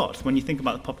were Scots. When you think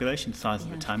about the population size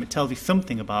at the time, it tells you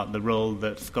something about the role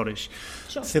that Scottish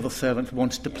civil servants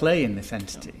wanted to play in this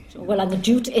entity. Well, and the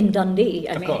Jute in Dundee,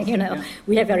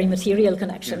 we have very material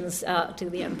connections to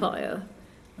the empire.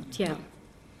 But,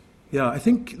 Yeah, I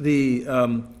think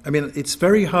it's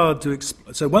very hard to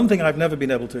explain. So one thing I've never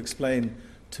been able to explain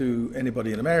to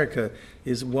anybody in America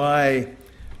is why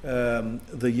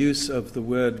the use of the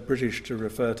word British to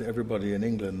refer to everybody in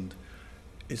England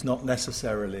is not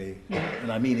necessarily, and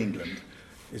I mean England,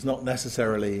 is not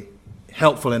necessarily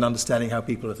helpful in understanding how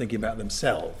people are thinking about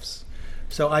themselves.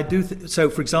 So so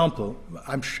for example,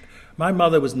 my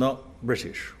mother was not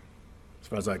British, as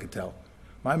far as I could tell.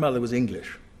 My mother was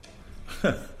English.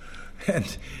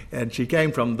 and she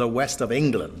came from the west of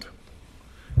England.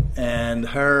 And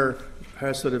her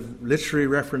sort of literary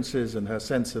references and her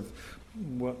sense of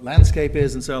what landscape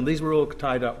is and so on, these were all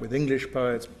tied up with English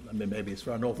poets. I mean, maybe as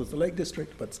far north as the Lake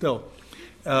District, but still.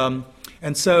 But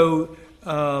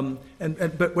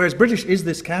whereas British is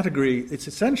this category, it's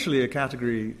essentially a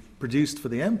category produced for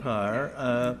the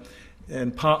empire,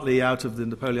 and partly out of the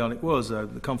Napoleonic Wars,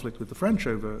 the conflict with the French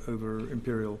over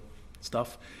imperial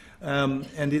stuff.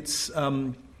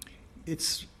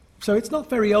 So it's not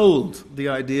very old, the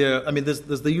idea. I mean,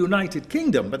 there's the United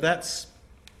Kingdom, but that's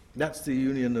the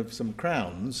union of some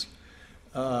crowns.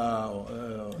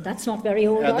 That's not very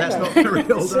old either. That's not very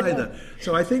old either.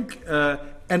 So I think,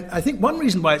 and I think one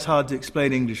reason why it's hard to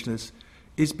explain Englishness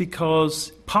is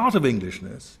because part of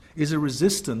Englishness is a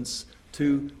resistance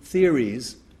to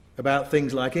theories about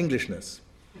things like Englishness.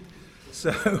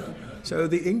 So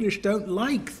the English don't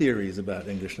like theories about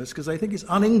Englishness because they think it's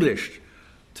un-English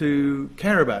to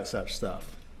care about such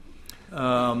stuff.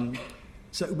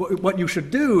 So what you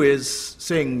should do is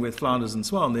sing with Flanders and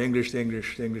Swan, the English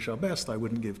are best. I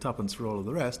wouldn't give tuppence for all of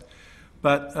the rest.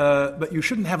 But you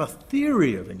shouldn't have a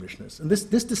theory of Englishness. And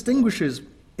this distinguishes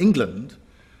England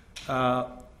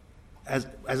as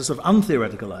a sort of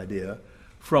untheoretical idea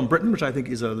from Britain, which I think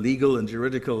is a legal and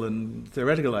juridical and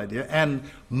theoretical idea, and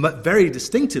very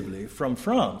distinctively from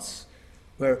France,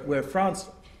 where France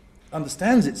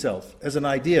understands itself as an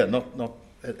idea, not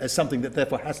as something that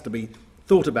therefore has to be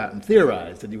thought about and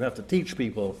theorized, and you have to teach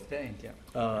people.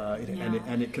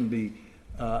 And it can be.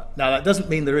 Now, that doesn't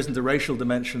mean there isn't a racial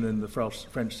dimension in the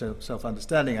French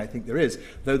self-understanding. I think there is,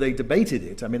 though they debated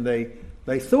it. I mean,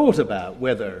 they thought about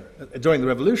whether, during the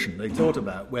Revolution, they thought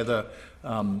about whether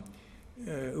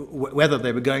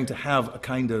they were going to have a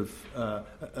kind of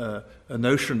a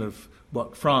notion of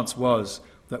what France was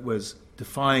that was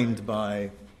defined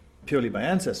purely by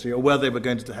ancestry, or whether they were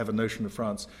going to have a notion of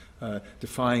France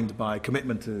defined by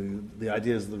commitment to the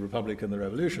ideas of the Republic and the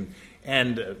Revolution.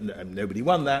 And nobody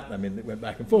won that. I mean, it went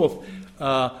back and forth.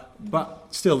 But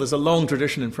still, there's a long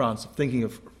tradition in France of thinking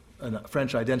of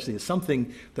French identity as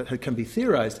something that can be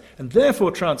theorized and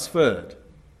therefore transferred,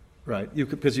 right?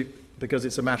 Because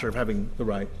it's a matter of having the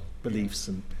right beliefs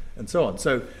and so on.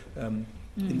 So in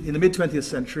the mid-20th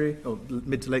century, or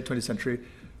mid to late 20th century,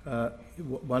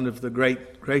 one of the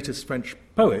greatest French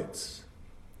poets,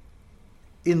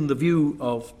 in the view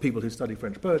of people who study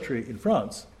French poetry in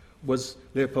France, was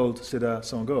Léopold Sédar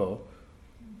Senghor,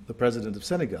 the president of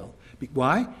Senegal.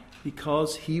 Why?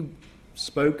 Because he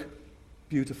spoke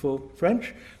beautiful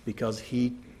French, because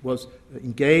he was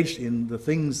engaged in the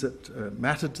things that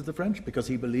mattered to the French, because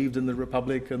he believed in the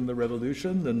Republic and the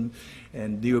Revolution,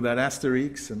 and knew about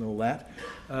Asterix and all that,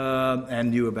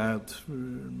 and knew about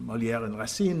Molière and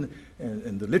Racine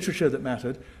and the literature that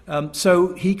mattered.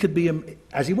 So he could be,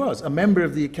 as he was, a member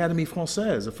of the Académie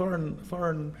Française. A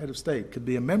foreign head of state could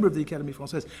be a member of the Académie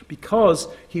Française because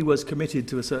he was committed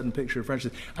to a certain picture of French.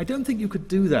 I don't think you could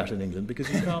do that in England,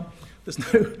 because you can't.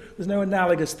 There's no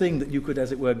analogous thing that you could,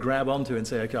 as it were, grab onto and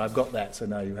say, okay, I've got that, so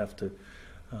now you have to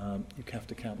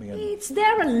count me in. It's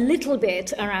there a little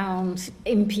bit around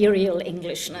imperial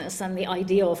Englishness and the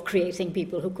idea of creating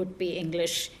people who could be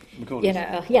English.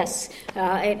 Yes,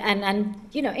 and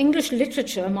English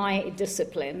literature, my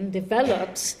discipline,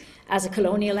 develops as a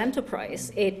colonial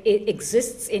enterprise. It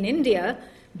exists in India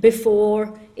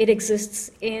before it exists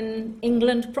in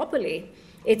England properly.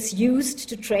 It's used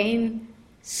to train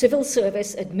civil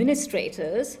service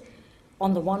administrators,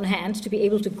 on the one hand, to be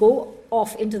able to go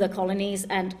off into the colonies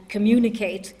and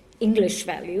communicate English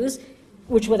values,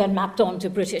 which were then mapped onto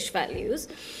British values.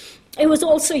 It was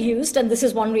also used, and this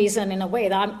is one reason, in a way,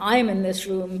 that I'm in this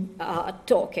room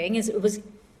talking, is it was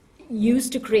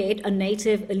used to create a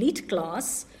native elite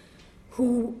class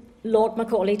who Lord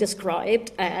Macaulay described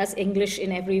as English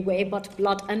in every way but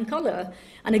blood and colour.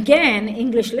 And again,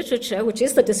 English literature, which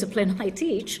is the discipline I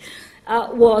teach,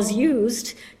 was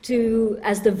used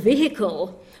as the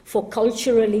vehicle for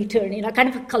culturally turning, kind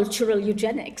of a cultural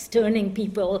eugenics, turning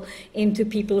people into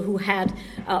people who had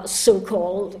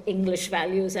so-called English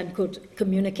values and could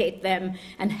communicate them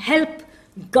and help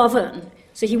govern.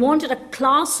 So he wanted a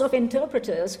class of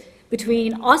interpreters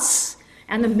between us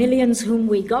and the millions whom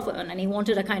we govern, and he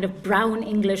wanted a kind of brown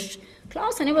English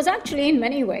class, and it was actually in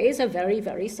many ways a very,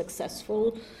 very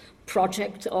successful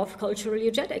project of cultural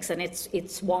eugenics, and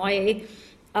it's why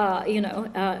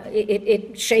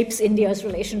it shapes India's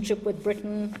relationship with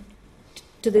Britain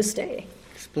to this day.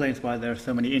 Explains why there are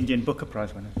so many Indian Booker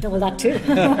Prize winners. Well, that too.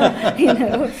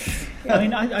 I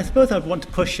mean, I suppose I'd want to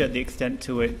push at the extent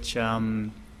to which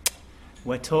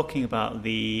we're talking about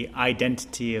the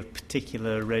identity of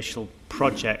particular racial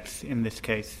projects, in this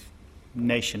case,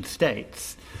 nation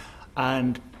states,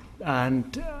 and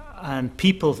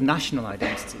people's national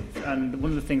identities. And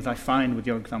one of the things I find with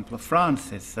your example of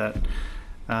France is that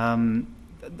the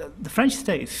French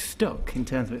state is stuck in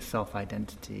terms of its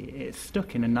self-identity. It's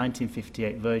stuck in a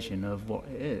 1958 version of what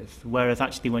it is, whereas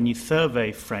actually when you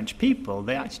survey French people,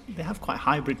 they have quite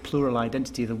hybrid plural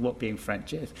identities of what being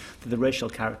French is, the racial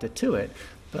character to it,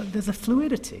 but there's a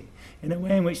fluidity in a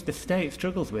way in which the state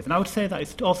struggles with. And I would say that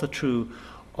it's also true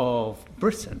of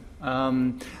Britain,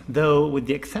 though with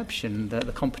the exception that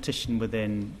the competition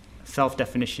within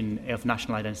self-definition of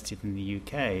national identity in the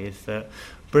UK is that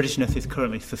Britishness is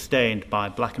currently sustained by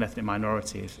black and ethnic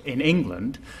minorities in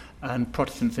England and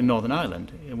Protestants in Northern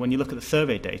Ireland. When you look at the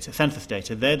survey data, census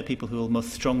data, they're the people who will most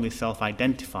strongly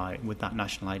self-identify with that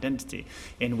national identity.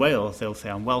 In Wales, they'll say,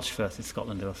 I'm Welsh first. In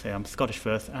Scotland, they'll say, I'm Scottish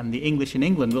first. And the English in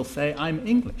England will say, I'm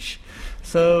English.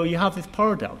 So you have this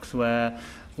paradox where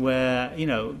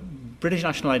British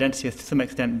national identity has to some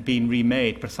extent been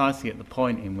remade precisely at the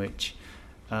point in which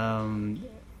the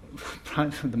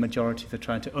majorities are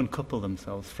trying to uncouple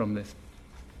themselves from this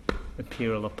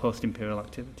imperial or post-imperial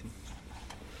activity.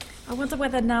 I wonder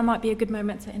whether now might be a good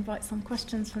moment to invite some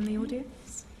questions from the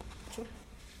audience. Sure.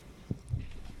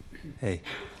 Hey,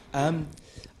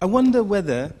 I wonder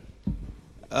whether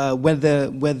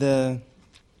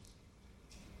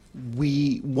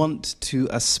we want to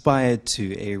aspire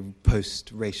to a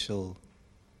post-racial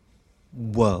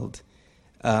world,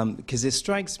 because it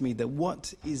strikes me that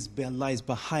what lies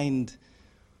behind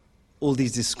all the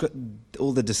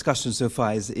discussion so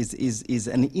far is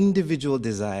an individual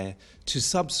desire to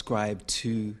subscribe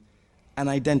to an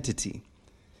identity,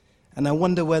 and I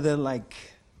wonder whether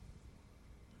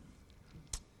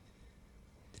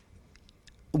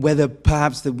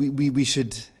perhaps that we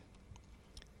should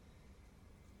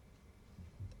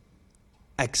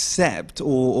accept,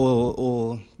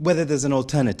 or whether there's an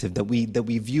alternative, that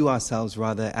we view ourselves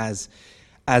rather as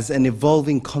an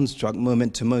evolving construct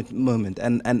moment to moment,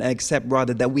 and accept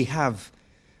rather that we have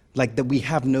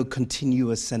no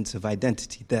continuous sense of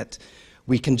identity, that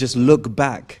we can just look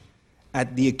back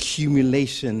at the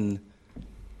accumulation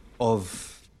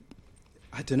of,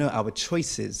 our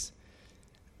choices,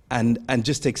 and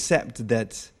just accept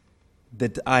that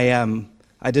I am,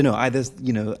 either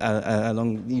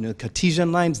along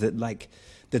Cartesian lines, that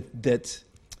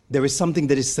there is something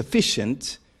that is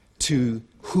sufficient to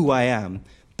who I am,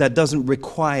 that doesn't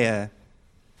require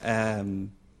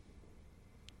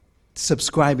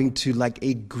subscribing to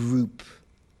a group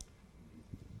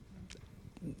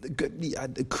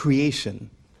creation.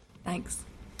 Thanks.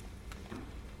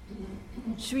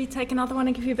 Should we take another one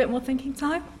and give you a bit more thinking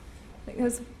time? I think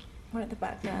there's one at the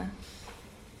back there.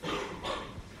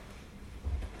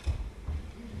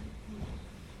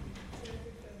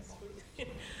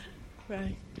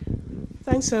 Right.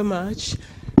 Thanks so much.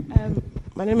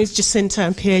 My name is Jacinta.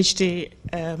 I'm PhD,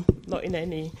 not in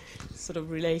any sort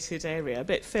of related area,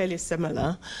 but fairly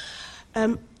similar.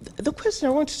 The question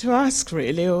I wanted to ask,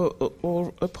 really,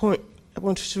 or a point I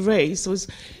wanted to raise was,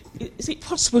 is it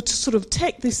possible to sort of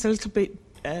take this a little bit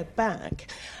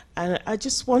back? And I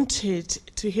just wanted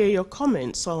to hear your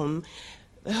comments on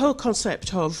the whole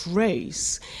concept of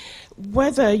race,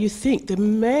 whether you think there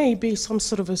may be some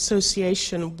sort of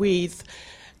association with,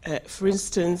 for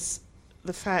instance,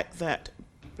 the fact that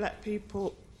black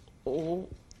people, or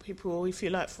people, if you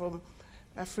like, from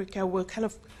Africa, were kind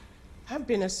of have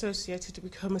been associated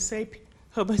with Homo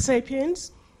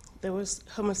sapiens. There was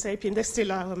Homo sapiens, there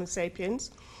still are Homo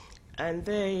sapiens, and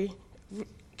they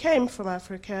came from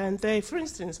Africa, and they, for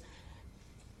instance,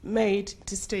 made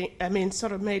extinct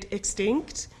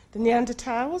the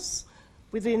Neanderthals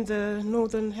within the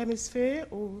northern hemisphere,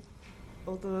 or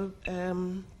the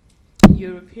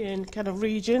European kind of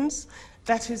regions.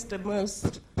 That is the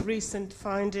most recent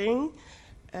finding,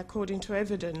 according to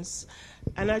evidence.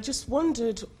 And I just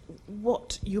wondered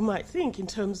what you might think in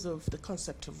terms of the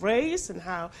concept of race and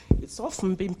how it's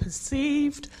often been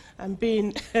perceived and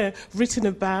been written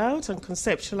about and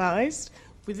conceptualized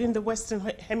within the Western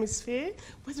Hemisphere,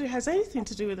 whether it has anything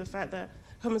to do with the fact that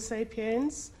Homo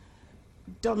sapiens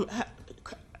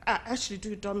actually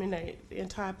do dominate the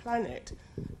entire planet,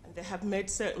 and they have made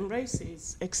certain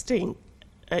races extinct.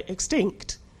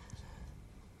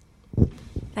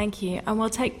 Thank you. And we'll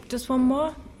take just one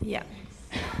more. Yeah.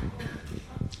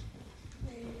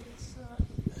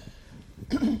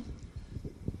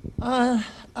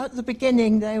 At the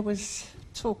beginning, there was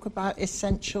talk about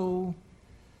essential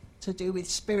to do with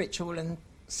spiritual and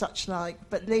such like,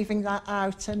 but leaving that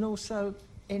out, and also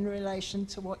in relation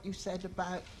to what you said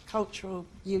about cultural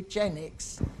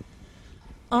eugenics,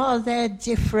 are there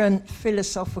different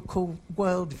philosophical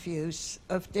worldviews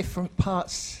of different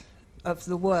parts of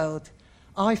the world?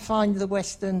 I find the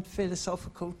Western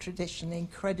philosophical tradition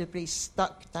incredibly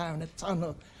stuck down a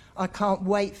tunnel. I can't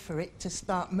wait for it to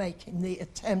start making the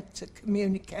attempt to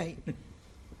communicate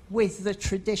with the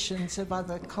traditions of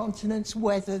other continents,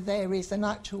 whether there is an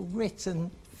actual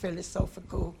written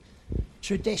philosophical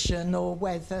tradition or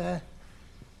whether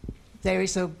there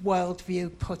is a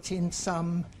worldview put in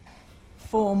some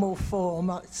formal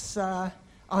form.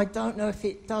 I don't know if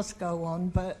it does go on,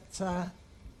 but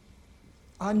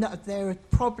I know there are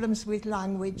problems with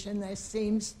language, and there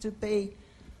seems to be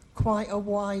quite a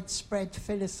widespread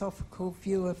philosophical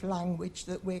view of language,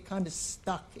 that we're kind of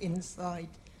stuck inside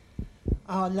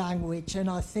our language. And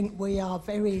I think we are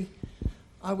very...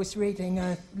 I was reading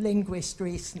a linguist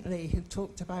recently who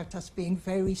talked about us being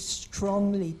very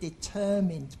strongly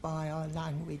determined by our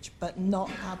language, but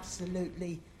not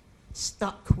absolutely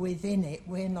stuck within it.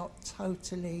 We're not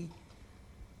totally...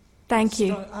 Thank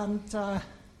you. And...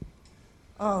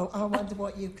 I wonder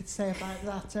what you could say about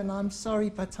that, and I'm sorry,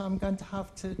 but I'm going to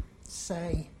have to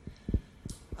say,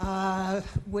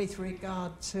 with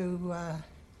regard to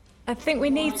I think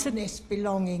we need to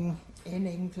belonging in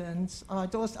England, I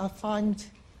find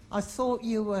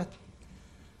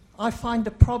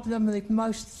a problem with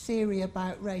most theory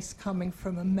about race coming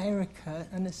from America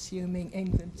and assuming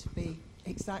England to be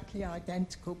exactly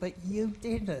identical, but you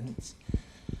didn't.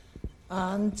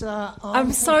 And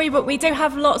I'm sorry, but we do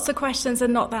have lots of questions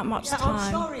and not that much time.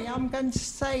 I'm sorry, I'm going to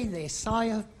say this. I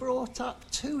have brought up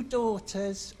 2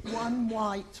 daughters, one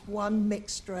white, one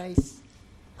mixed race,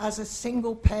 as a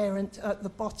single parent at the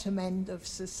bottom end of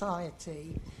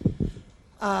society.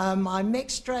 My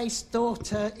mixed race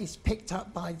daughter is picked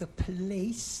up by the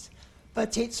police,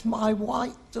 but it's my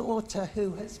white daughter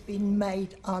who has been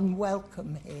made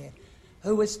unwelcome here,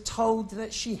 who was told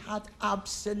that she had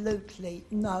absolutely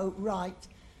no right,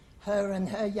 her and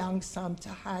her young son, to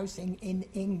housing in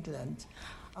England,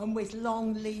 and with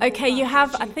long legal... Okay, you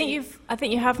have. I think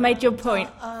you have made your point.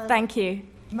 Thank you.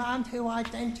 Man who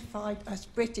identified as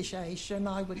British Asian,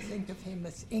 I would think of him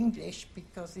as English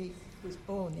because he was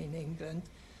born in England,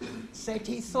 said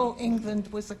he thought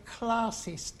England was a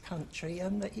classist country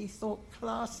and that he thought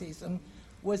classism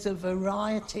was a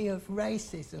variety of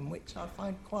racism, which I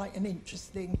find quite an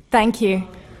interesting... Thank you.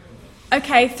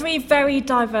 Okay, 3 very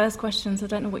diverse questions. I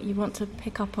don't know what you want to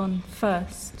pick up on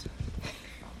first.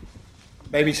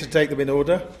 Maybe you should take them in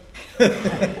order.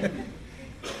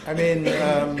 I mean,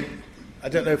 I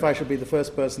don't know if I should be the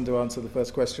first person to answer the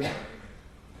first question.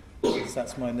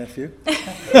 because that's my nephew.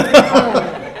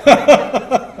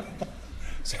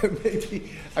 So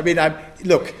maybe,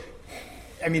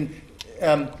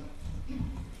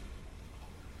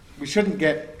 we shouldn't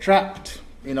get trapped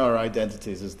in our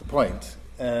identities is the point.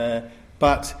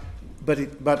 But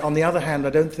on the other hand, I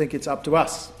don't think it's up to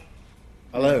us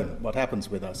alone what happens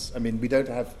with us. I mean, we don't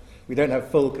have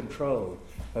full control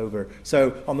over.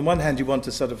 So on the one hand, you want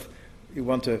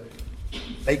to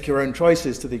make your own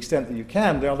choices to the extent that you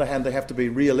can. On the other hand, they have to be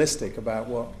realistic about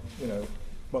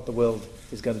what the world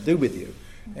is going to do with you.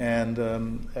 And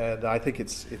I think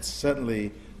it's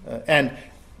certainly, and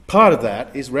part of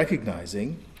that is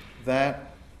recognizing that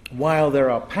while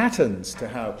there are patterns to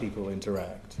how people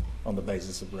interact on the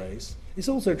basis of race, it's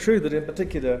also true that in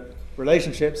particular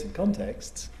relationships and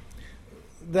contexts,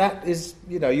 that is,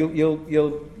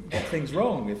 you'll get things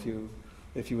wrong if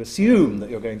you assume that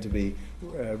you're going to be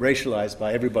racialized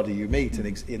by everybody you meet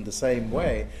in the same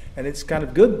way. And it's kind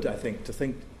of good, I think, to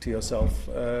think to yourself,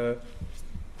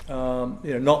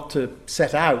 not to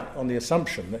set out on the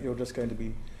assumption that you're just going to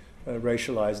be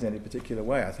racialized in any particular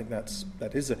way. I think that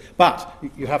is but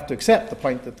you have to accept the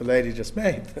point that the lady just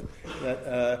made,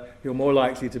 that you're more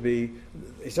likely to be,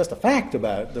 it's just a fact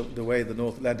about the way the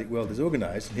North Atlantic world is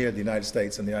organized, and here the United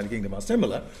States and the United Kingdom are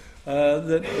similar,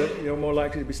 that you're more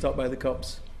likely to be stopped by the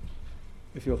cops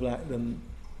if you're black than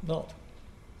not.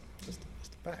 Just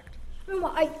a fact.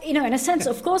 Well, in a sense,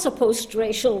 of course, a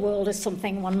post-racial world is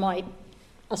something one might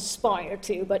aspire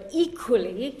to, but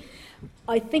equally,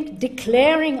 I think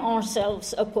declaring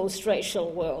ourselves a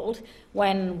post-racial world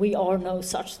when we are no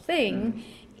such thing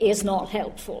is not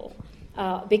helpful,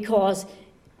 because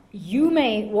you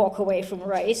may walk away from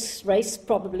race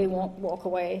probably won't walk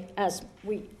away, as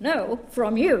we know,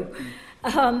 from you.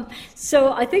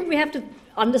 So I think we have to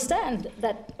understand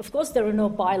that, of course, there are no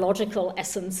biological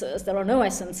essences, there are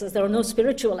no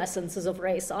spiritual essences of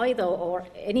race either, or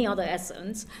any other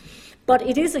essence. But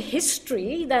it is a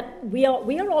history that we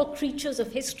are all creatures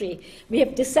of history. We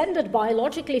have descended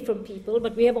biologically from people,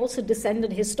 but we have also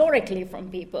descended historically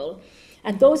from people.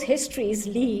 And those histories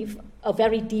leave a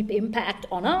very deep impact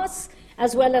on us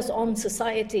as well as on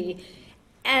society.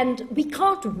 And we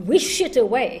can't wish it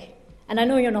away. And I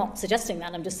know you're not suggesting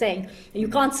that, I'm just saying, you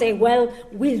can't say, well,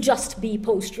 we'll just be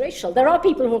post-racial. There are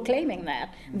people who are claiming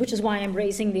that, which is why I'm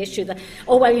raising the issue that,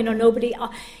 nobody...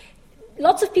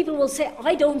 Lots of people will say,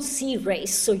 I don't see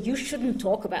race, so you shouldn't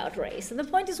talk about race. And the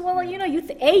point is, well, you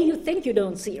think you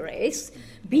don't see race.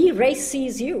 B, race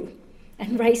sees you,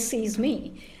 and race sees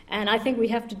me. And I think we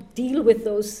have to deal with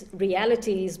those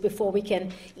realities before we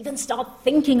can even start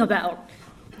thinking about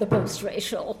the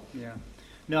post-racial. Yeah.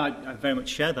 No, I very much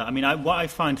share that. I mean, what I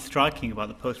find striking about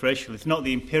the post-racial is not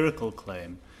the empirical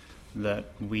claim that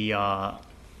we are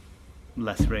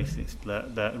less racist,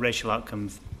 that racial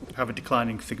outcomes have a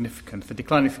declining significance, the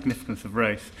declining significance of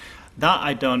race. That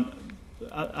I don't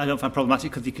find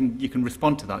problematic, because you can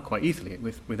respond to that quite easily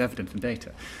with evidence and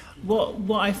data.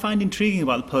 What I find intriguing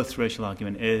about the post-racial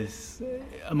argument is,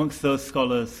 amongst those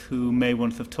scholars who may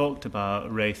once have talked about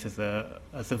race as a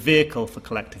vehicle for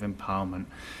collective empowerment,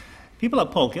 people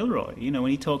like Paul Gilroy,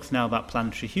 when he talks now about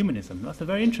planetary humanism, that's a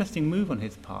very interesting move on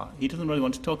his part. He doesn't really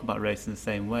want to talk about race in the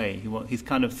same way. He's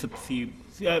kind of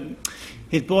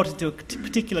he's brought it to a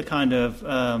particular kind of,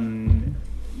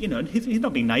 he's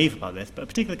not being naive about this, but a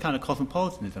particular kind of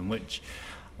cosmopolitanism, which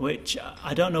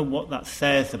I don't know what that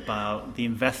says about the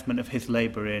investment of his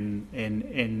labour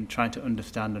in trying to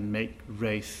understand and make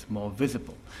race more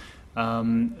visible.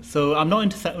 So I'm not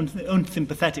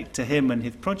unsympathetic to him and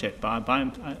his project, but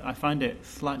I find it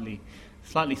slightly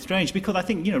strange, because I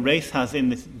think race has, in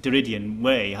this Derridian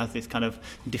way, has this kind of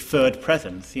deferred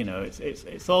presence.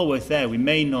 It's always there. We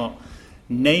may not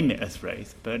name it as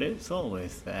race, but it's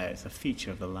always there. It's a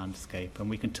feature of the landscape, and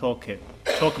we can talk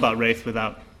about race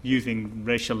without using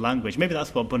racial language. Maybe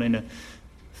that's what Bunina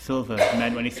Silva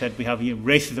meant when he said we have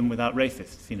racism without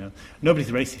racists. Nobody's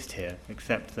racist here,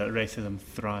 except that racism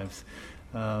thrives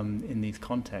in these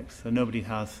contexts. So nobody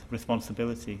has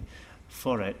responsibility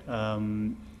for it.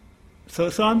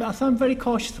 So I'm very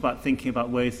cautious about thinking about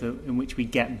ways in which we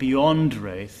get beyond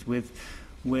race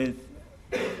in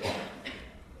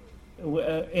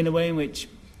a way in which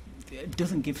it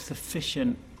doesn't give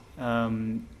sufficient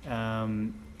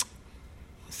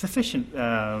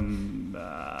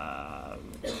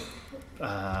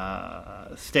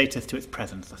status to its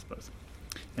presence, I suppose.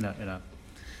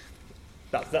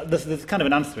 There's kind of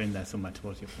an answer in there somewhere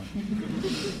towards your point.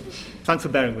 Thanks for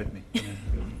bearing with me.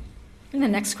 And the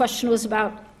next question was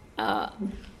about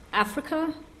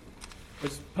Africa.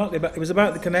 It was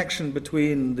about the connection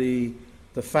between the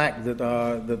fact that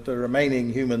the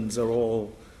remaining humans are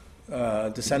all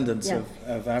descendants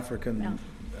of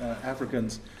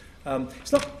Africans.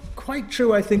 It's not quite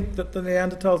true, I think, that the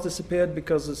Neanderthals disappeared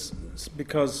because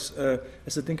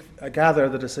I gather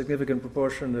that a significant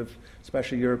proportion of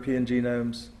especially European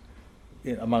genomes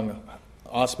among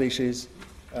our species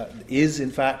is,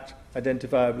 in fact,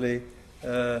 identifiably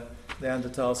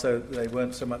Neanderthal, so they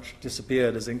weren't so much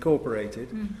disappeared as incorporated.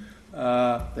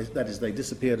 That is, they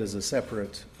disappeared as a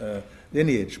separate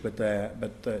lineage, but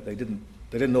they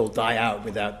didn't all die out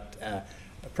without a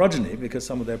progeny, because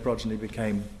some of their progeny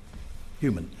became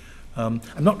human. I'm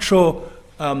not sure.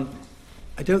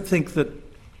 I don't think that.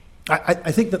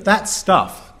 I think that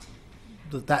stuff,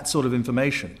 that sort of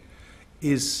information,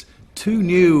 is too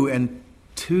new and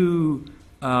too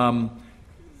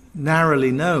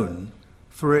narrowly known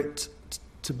for it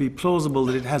to be plausible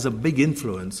that it has a big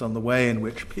influence on the way in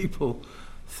which people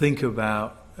think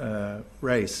about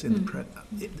race.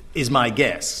 Is my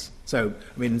guess. So,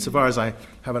 I mean, insofar as I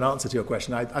have an answer to your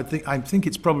question, I think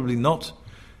it's probably not.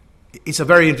 It's a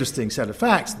very interesting set of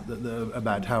facts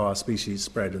about how our species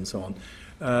spread and so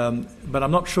on, but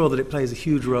I'm not sure that it plays a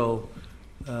huge role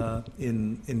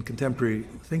in contemporary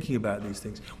thinking about these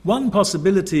things. One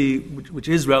possibility which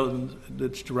is relevant,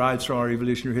 that derives from our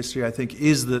evolutionary history, I think,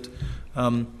 is that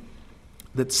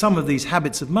that some of these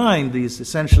habits of mind, these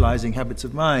essentializing habits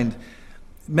of mind,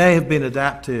 may have been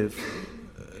adaptive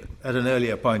at an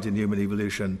earlier point in human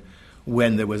evolution,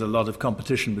 when there was a lot of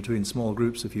competition between small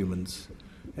groups of humans,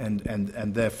 and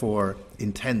therefore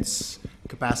intense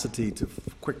capacity to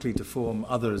quickly to form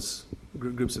others,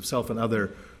 groups of self and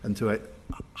other, and to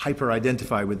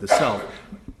hyper-identify with the self.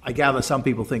 I gather some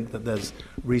people think that there's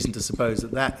reason to suppose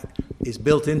that is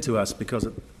built into us because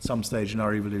at some stage in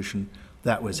our evolution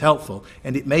that was helpful.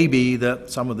 And it may be that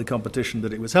some of the competition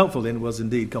that it was helpful in was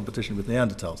indeed competition with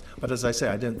Neanderthals. But as I say,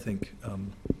 I don't think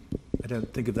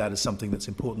of that as something that's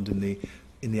important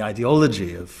in the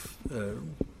ideology of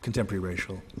contemporary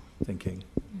racial thinking.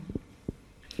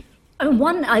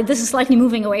 This is slightly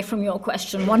moving away from your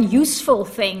question. One useful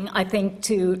thing, I think,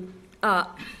 to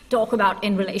talk about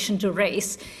in relation to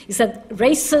race is that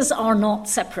races are not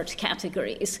separate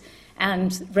categories,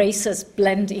 and races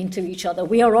blend into each other.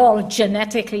 We are all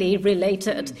genetically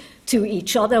related to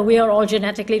each other. We are all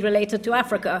genetically related to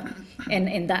Africa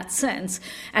in that sense.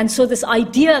 And so this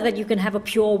idea that you can have a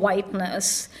pure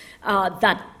whiteness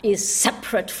that is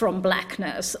separate from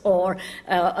blackness, or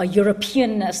a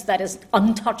Europeanness that is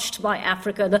untouched by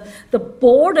Africa, the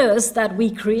borders that we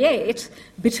create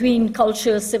between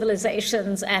cultures,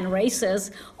 civilizations, and races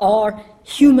are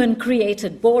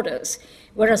human-created borders,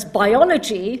 whereas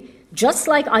biology, just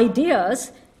like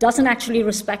ideas, doesn't actually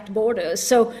respect borders.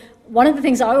 So one of the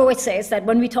things I always say is that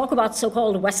when we talk about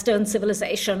so-called Western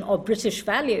civilization or British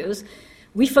values,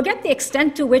 we forget the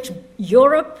extent to which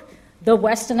Europe, the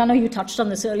West, and I know you touched on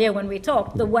this earlier when we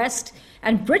talked, the West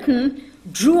and Britain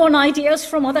drew on ideas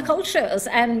from other cultures.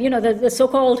 And, the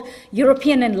so-called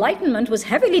European Enlightenment was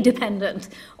heavily dependent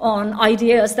on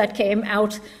ideas that came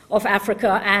out of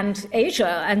Africa and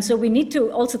Asia. And so we need to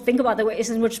also think about the ways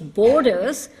in which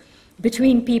borders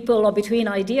between people or between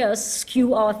ideas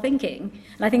skew our thinking.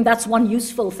 And I think that's one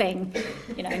useful thing,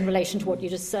 in relation to what you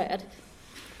just said.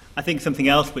 I think something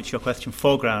else which your question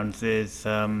foregrounds is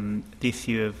the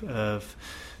issue of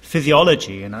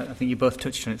physiology, and I think you both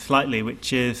touched on it slightly,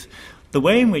 which is the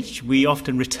way in which we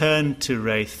often return to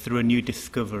race through a new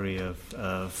discovery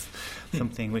of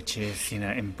something which is,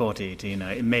 embodied.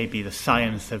 It may be the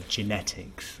science of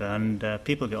genetics, and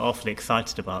people get awfully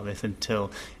excited about this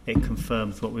until it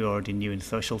confirms what we already knew in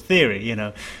social theory.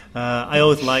 I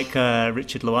always like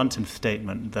Richard Lewontin's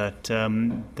statement that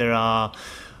there are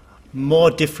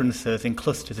more differences in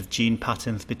clusters of gene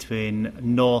patterns between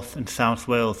North and South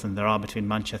Wales than there are between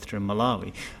Manchester and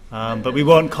Malawi. But we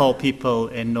won't call people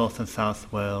in North and South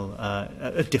Wales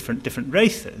different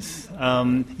races.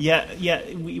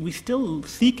 Yet we still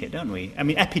seek it, don't we? I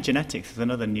mean, epigenetics is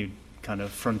another new kind of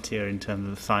frontier in terms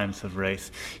of the science of race.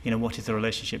 What is the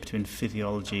relationship between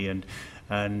physiology and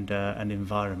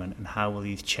environment, and how will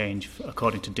these change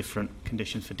according to different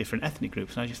conditions for different ethnic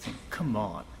groups? And I just think, come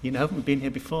on, haven't we been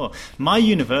here before? My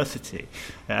university,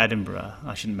 Edinburgh,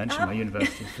 I shouldn't mention my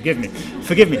university, forgive me,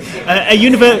 a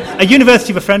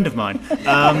university of a friend of mine,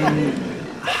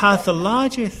 has the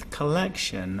largest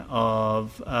collection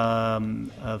of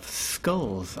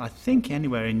skulls, I think,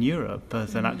 anywhere in Europe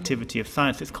as an activity of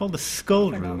science. It's called the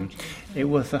Skull Room. It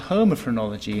was the home of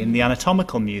phrenology in the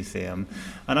Anatomical Museum,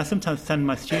 and I sometimes send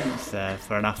my students there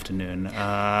for an afternoon.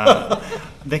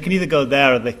 They can either go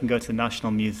there or they can go to the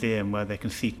National Museum, where they can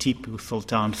see Tipu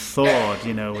Sultan's sword,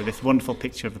 with this wonderful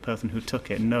picture of the person who took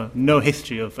it. No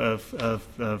history of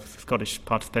Scottish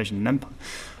participation in empire.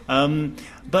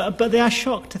 But they are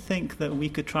shocked to think that we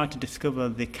could try to discover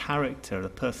the character, the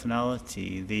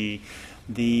personality,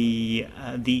 the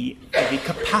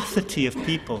capacity of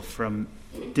people from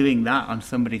doing that on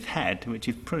somebody's head, which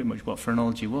is pretty much what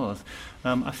phrenology was.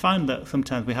 I find that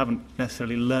sometimes we haven't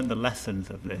necessarily learned the lessons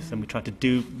of this, and we try to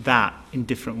do that in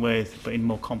different ways, but in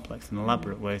more complex and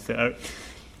elaborate ways that are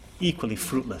equally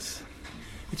fruitless.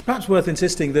 It's perhaps worth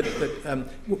insisting that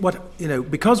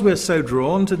because we're so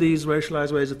drawn to these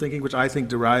racialized ways of thinking, which I think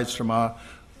derives from our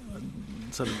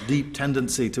sort of deep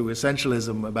tendency to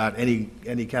essentialism about any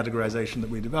categorization that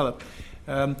we develop,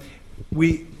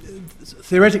 we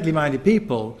theoretically minded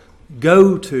people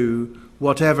go to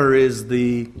whatever is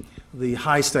the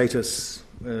high status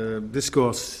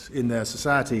discourse in their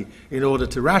society in order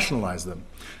to rationalize them.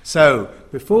 So,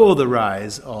 before the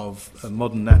rise of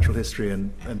modern natural history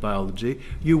and biology,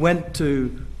 you went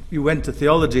to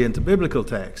theology and to biblical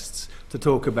texts to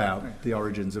talk about the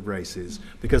origins of races,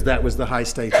 because that was the high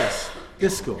status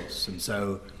discourse. And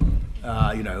so, the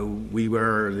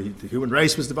human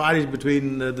race was divided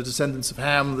between the descendants of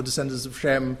Ham, the descendants of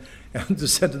Shem, and the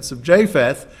descendants of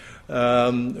Japheth,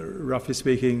 roughly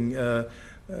speaking,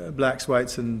 blacks,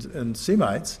 whites, and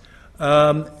Semites.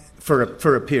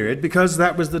 For a period, because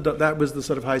that was the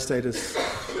sort of high status.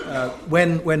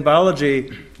 When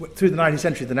biology, through the 19th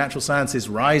century, the natural sciences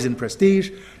rise in prestige,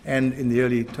 and in the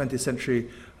early 20th century,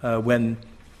 when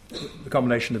the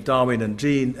combination of Darwin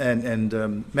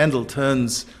and Mendel turn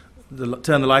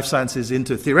the life sciences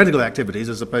into theoretical activities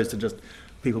as opposed to just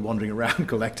people wandering around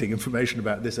collecting information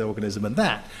about this organism and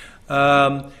that,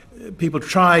 people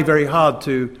try very hard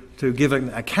to give an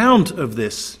account of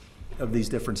these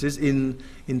differences in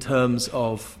terms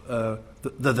of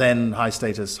the then high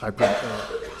status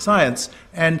science,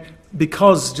 and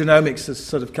because genomics has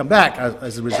sort of come back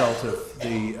as a result of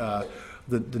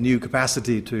the new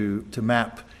capacity to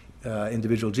map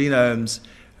individual genomes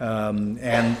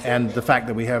and the fact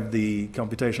that we have the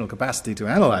computational capacity to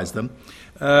analyze them,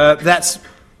 that's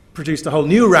produced a whole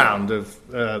new round of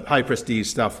high prestige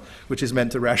stuff which is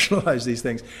meant to rationalize these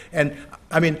things. And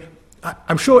I mean,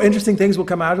 I'm sure interesting things will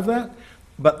come out of that,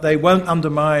 but they won't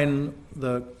undermine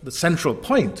the central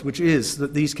point, which is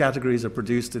that these categories are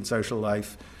produced in social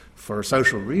life for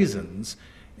social reasons,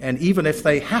 and even if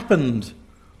they happened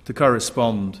to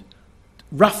correspond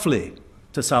roughly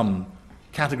to some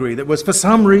category that was for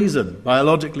some reason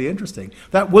biologically interesting,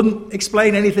 that wouldn't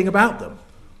explain anything about them.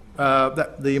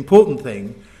 The important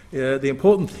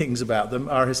things about them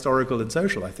are historical and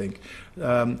social, I think.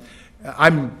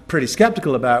 I'm pretty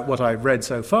skeptical about what I've read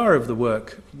so far of the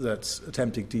work that's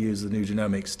attempting to use the new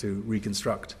genomics to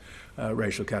reconstruct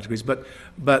racial categories, but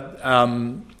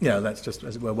that's just,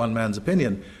 as it were, one man's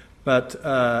opinion. But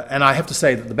and I have to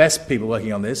say that the best people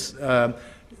working on this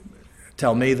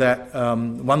tell me that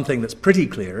one thing that's pretty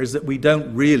clear is that we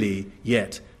don't really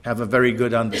yet have a very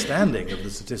good understanding of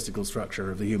the statistical structure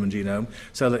of the human genome,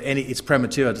 so that it's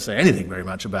premature to say anything very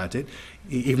much about it,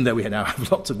 even though we now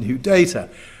have lots of new data.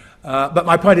 But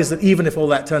my point is that even if all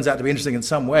that turns out to be interesting in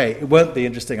some way, it won't be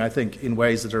interesting, I think, in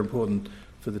ways that are important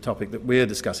for the topic that we're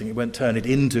discussing. It won't turn it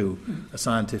into a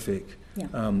scientific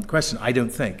question, I don't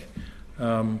think.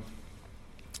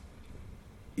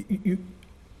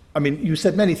 You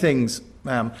said many things,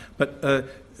 ma'am, but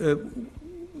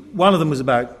one of them was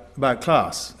about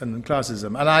class and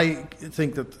classism. And I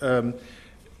think that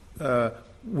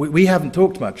we haven't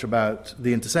talked much about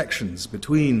the intersections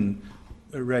between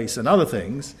race and other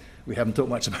things. We haven't talked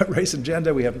much about race and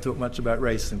gender. We haven't talked much about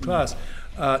race and class.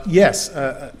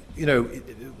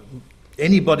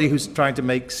 Anybody who's trying to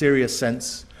make serious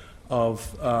sense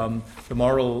of the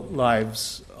moral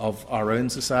lives of our own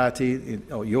society,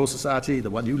 or your society, the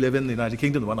one you live in, the United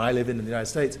Kingdom, the one I live in the United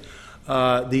States,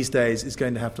 these days is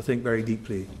going to have to think very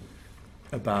deeply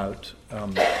about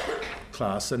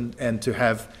class and to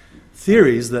have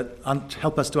theories that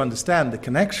help us to understand the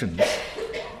connections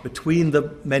between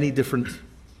the many different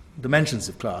dimensions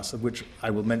of class, of which I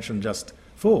will mention just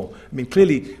four. I mean,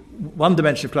 clearly, one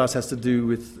dimension of class has to do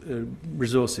with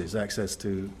resources, access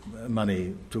to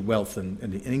money, to wealth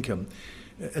and income.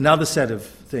 Another set of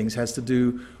things has to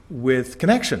do with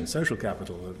connection, social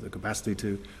capital, the capacity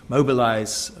to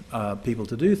mobilize people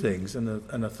to do things. And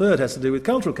a third has to do with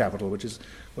cultural capital, which is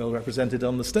well represented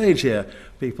on the stage here.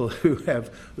 People who have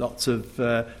lots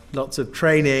of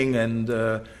training and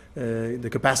the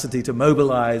capacity to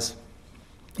mobilize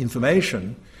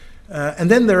information. And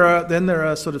then there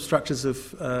are sort of structures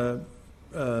of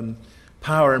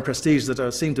power and prestige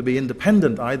that seem to be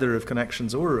independent either of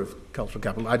connections or of cultural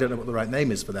capital. I don't know what the right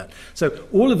name is for that. So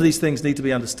all of these things need to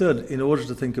be understood in order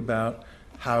to think about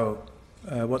how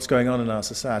what's going on in our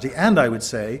society. And I would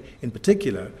say, in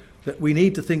particular, that we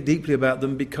need to think deeply about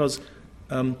them because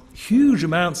huge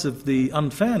amounts of the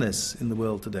unfairness in the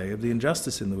world today, of the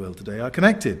injustice in the world today, are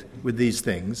connected with these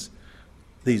things,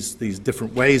 these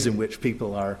different ways in which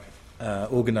people are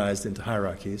organized into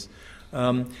hierarchies.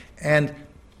 And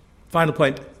final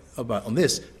point on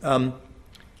this.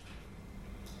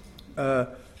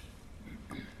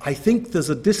 I think there's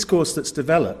a discourse that's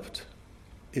developed,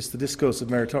 it's the discourse of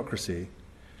meritocracy,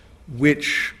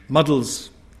 which muddles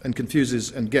and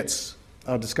confuses and gets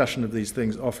our discussion of these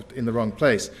things off in the wrong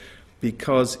place,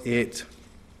 because it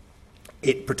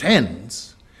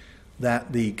pretends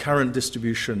that the current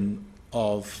distribution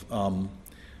of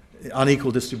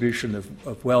unequal distribution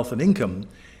of wealth and income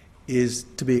is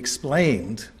to be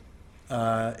explained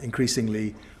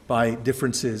increasingly by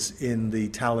differences in the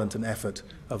talent and effort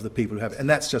of the people who have it. And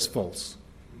that's just false.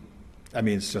 I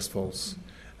mean, it's just false.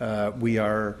 I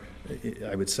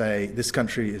would say, this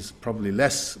country is probably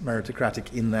less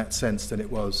meritocratic in that sense than it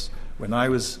was when I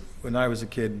was a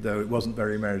kid, though it wasn't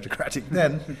very meritocratic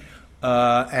then.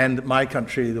 And my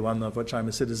country, the one of which I'm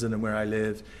a citizen and where I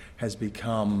live, has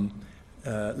become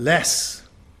less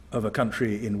of a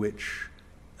country in which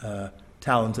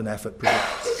talent and effort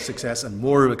predicts success, and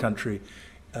more of a country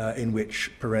in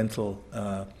which parental,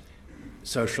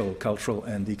 social, cultural,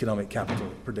 and economic capital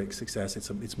predicts success.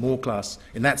 It's more class,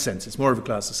 in that sense, it's more of a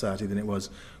class society than it was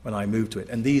when I moved to it.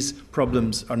 And these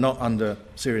problems are not under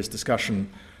serious discussion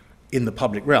in the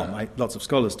public realm. Lots of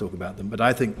scholars talk about them, but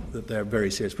I think that they're very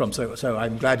serious problems. So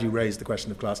I'm glad you raised the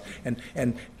question of class.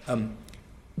 And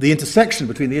the intersection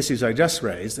between the issues I just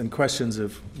raised and questions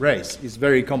of race is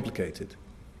very complicated.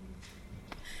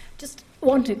 Just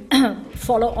want to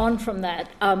follow on from that.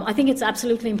 I think it's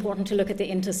absolutely important to look at the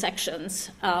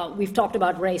intersections. We've talked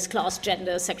about race, class,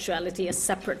 gender, sexuality as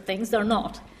separate things. They're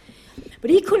not. But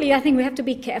equally, I think we have to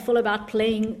be careful about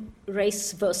playing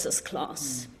race versus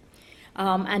class.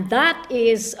 And that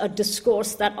is a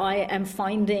discourse that I am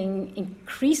finding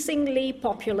increasingly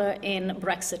popular in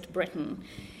Brexit Britain,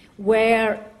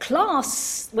 where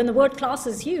class, when the word class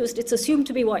is used, it's assumed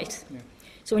to be white. Yeah.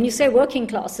 So when you say working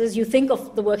classes, you think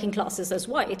of the working classes as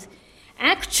white.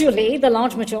 Actually, the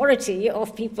large majority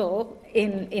of people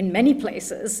in many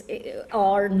places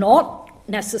are not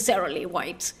necessarily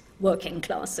white working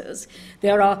classes.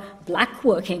 There are black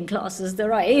working classes,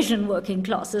 there are Asian working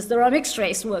classes, there are mixed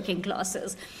race working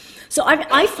classes. So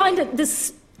I find that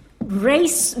this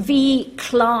race v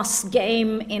class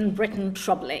game in Britain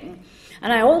troubling.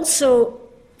 And I also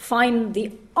find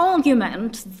the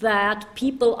argument that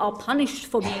people are punished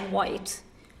for being white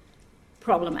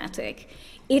problematic.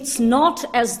 It's not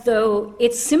as though,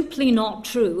 it's simply not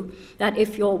true that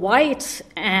if you're white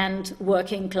and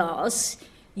working class,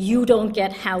 you don't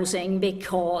get housing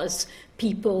because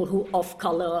people who are of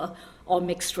color or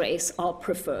mixed race are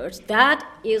preferred. That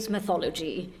is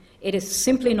mythology. It is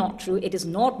simply not true. It is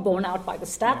not borne out by the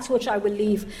stats, which I will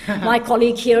leave my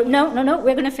colleague here. No,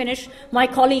 we're going to finish. My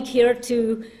colleague here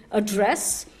to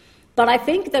address. But I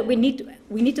think that we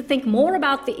need to think more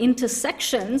about the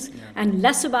intersections and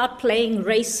less about playing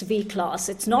race v class.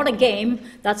 It's not a game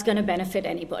that's going to benefit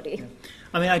anybody. Yeah.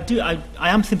 I mean, I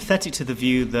am sympathetic to the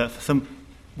view that for some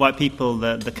white people,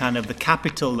 the kind of the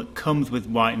capital that comes with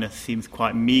whiteness seems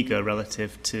quite meagre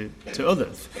relative to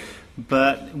others.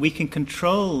 But we can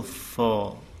control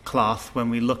for class when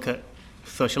we look at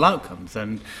social outcomes,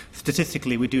 and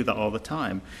statistically we do that all the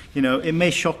time. You know, it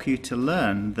may shock you to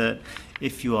learn that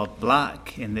if you are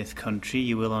black in this country,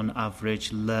 you will on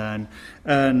average earn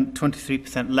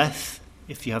 23% less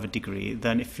if you have a degree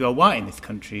than if you are white in this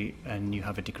country and you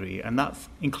have a degree, and that's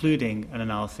including an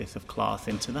analysis of class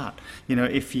into that. You know,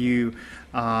 if you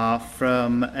are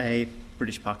from a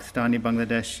British Pakistani,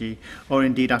 Bangladeshi, or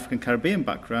indeed African Caribbean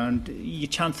background, your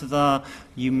chances are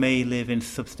you may live in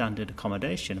substandard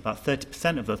accommodation. About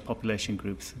 30% of those population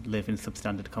groups live in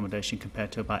substandard accommodation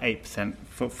compared to about 8%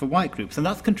 for white groups. And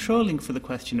that's controlling for the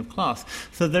question of class.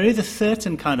 So there is a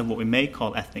certain kind of what we may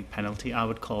call ethnic penalty, I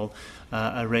would call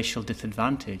a racial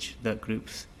disadvantage that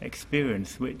groups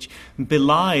experience, which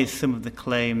belies some of the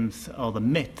claims or the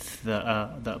myths that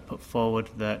are put forward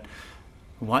that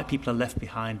white people are left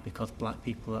behind because black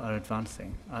people are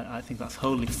advancing. I think that's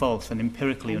wholly false and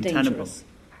empirically untenable.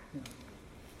 Yeah.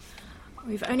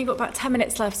 We've only got about 10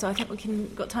 minutes left, so I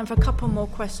think got time for a couple more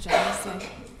questions. So.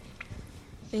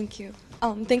 Thank you.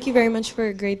 Thank you very much for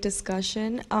a great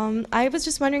discussion. I was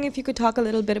just wondering if you could talk a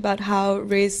little bit about how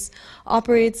race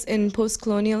operates in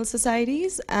post-colonial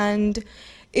societies, and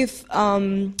if how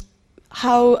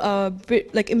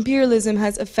imperialism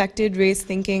has affected race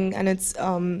thinking, and its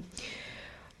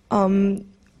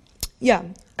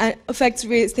affects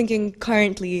race thinking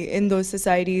currently in those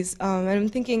societies. And I'm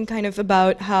thinking kind of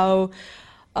about how,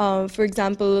 for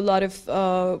example, a lot of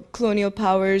colonial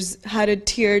powers had a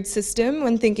tiered system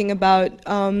when thinking about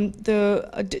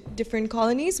the different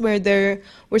colonies, where there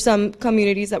were some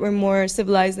communities that were more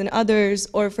civilized than others,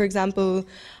 or, for example,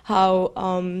 how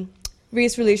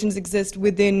race relations exist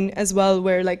within as well,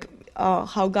 where like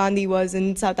how Gandhi was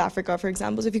in South Africa, for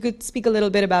example. So if you could speak a little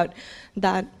bit about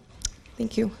that.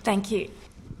 Thank you. Thank you.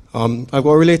 I've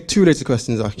got two related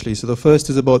questions, actually. So the first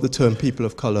is about the term people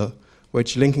of colour,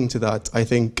 which, linking to that, I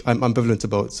think I'm ambivalent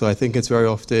about. So I think it's very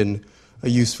often a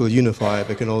useful unifier,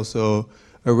 but can also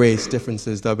erase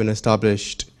differences that have been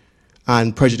established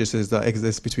and prejudices that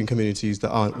exist between communities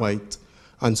that aren't white.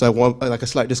 And so I want like a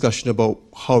slight discussion about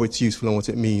how it's useful and what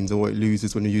it means and what it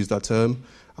loses when you use that term.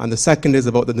 And the second is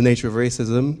about the nature of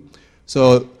racism.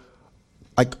 So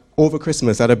like over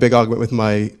Christmas, I had a big argument with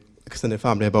my extended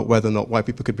family about whether or not white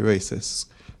people could be racist.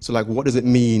 So like, what does it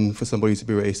mean for somebody to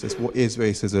be racist? What is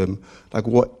racism? Like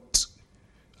what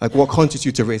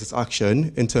constitutes a racist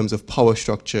action in terms of power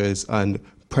structures and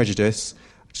prejudice?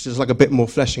 It's just like a bit more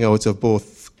fleshing out of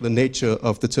both the nature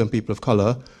of the term people of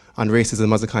colour and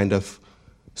racism as a kind of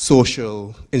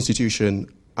social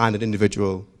institution and an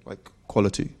individual like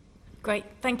quality. Great,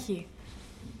 thank you.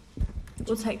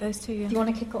 We'll take those two. Yeah. Do you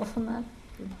want to kick off on that?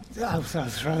 I was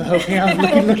rather hoping I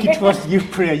was looking towards you,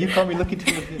 Priya. You can't be looking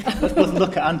towards me. I suppose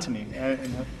look at Anthony.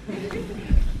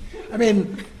 I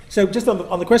mean, so just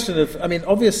on the question of, I mean,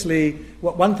 obviously,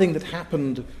 one thing that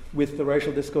happened with the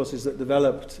racial discourses that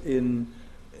developed in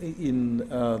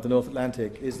the North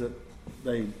Atlantic is that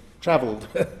they travelled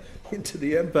into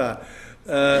the empire.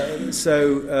 And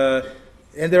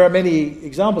there are many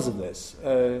examples of this.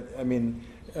 I mean,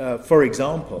 for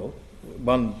example,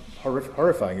 one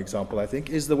horrifying example, I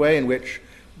think, is the way in which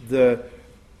the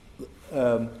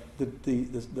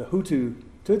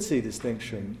Hutu-Tutsi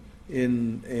distinction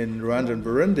in Rwanda and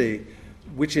Burundi,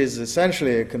 which is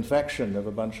essentially a confection of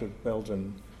a bunch of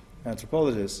Belgian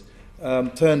anthropologists,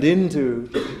 turned into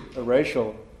a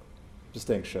racial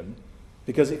distinction,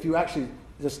 because if you actually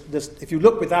if you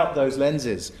look without those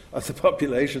lenses of the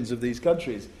populations of these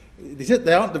countries,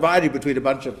 they aren't divided between a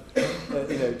bunch of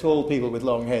tall people with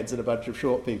long heads and a bunch of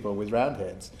short people with round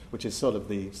heads, which is sort of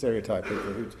the stereotype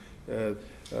of the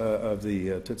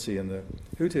Tutsi and the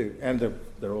Hutu. And there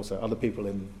are also other people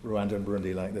in Rwanda and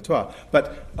Burundi like the Twa.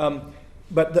 But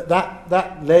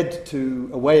that led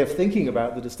to a way of thinking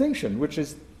about the distinction, which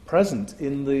is present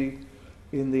in the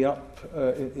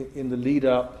lead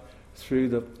up through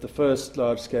the first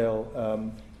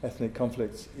large-scale ethnic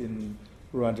conflicts in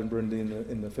Rwanda and Burundi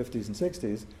in the 50s and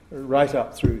 60s, right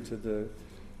up through to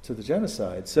the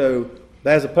genocide. So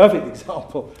there's a perfect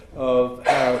example of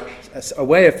how a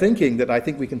way of thinking that I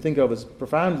think we can think of as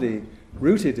profoundly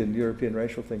rooted in European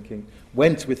racial thinking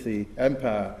went with the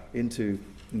empire into,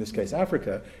 in this case,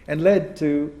 Africa, and led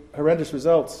to horrendous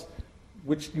results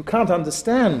which you can't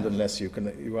understand unless you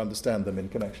understand them in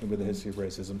connection with the history of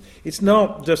racism. It's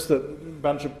not just that a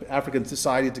bunch of Africans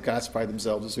decided to classify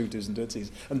themselves as Hutus and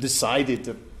Tutsis and decided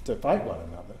to fight one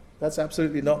another. That's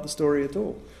absolutely not the story at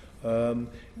all.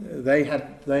 They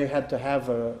had to have,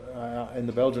 in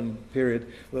the Belgian period,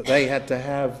 they had to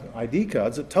have ID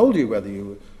cards that told you whether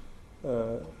you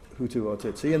were Hutu or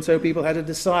Tutsi, and so people had to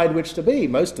decide which to be,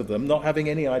 most of them not having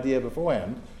any idea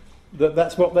beforehand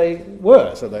that's what they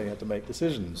were, so they had to make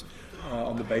decisions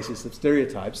on the basis of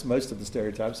stereotypes, most of the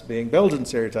stereotypes being Belgian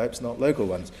stereotypes, not local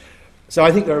ones. So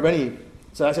I think there are many,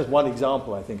 so that's just one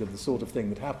example, I think, of the sort of thing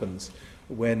that happens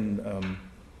when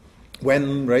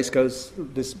race goes,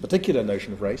 this particular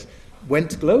notion of race,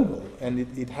 went global, and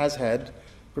it has had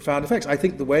profound effects. I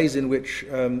think the ways in which,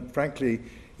 frankly,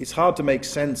 it's hard to make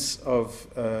sense of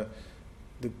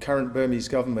the current Burmese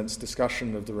government's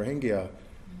discussion of the Rohingya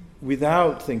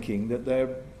without thinking that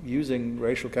they're using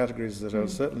racial categories that are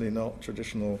certainly not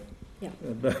traditional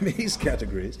Burmese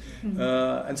categories,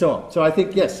 and so on. So I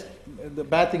think, yes, the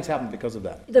bad things happen because of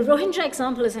that. The Rohingya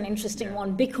example is an interesting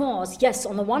one because, yes,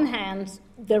 on the one hand,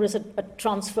 there is a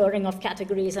transferring of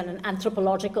categories and an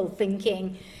anthropological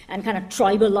thinking and kind of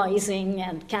tribalizing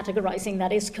and categorizing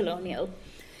that is colonial.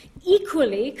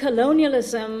 Equally,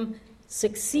 colonialism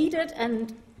succeeded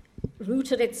and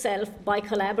rooted itself by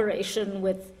collaboration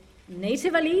with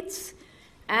native elites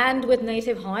and with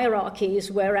native hierarchies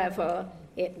wherever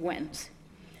it went.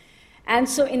 And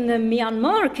so in the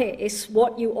Myanmar case,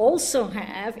 what you also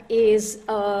have is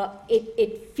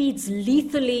it feeds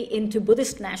lethally into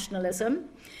Buddhist nationalism.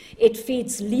 It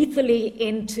feeds lethally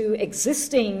into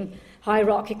existing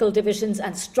hierarchical divisions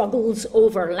and struggles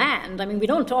over land. I mean, we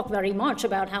don't talk very much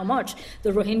about how much the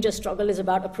Rohingya struggle is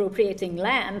about appropriating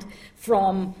land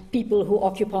from people who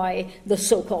occupy the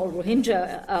so-called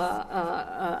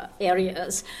Rohingya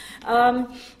areas.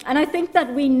 And I think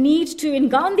that we need to, in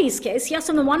Gandhi's case, yes,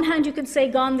 on the one hand, you could say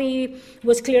Gandhi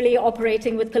was clearly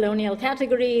operating with colonial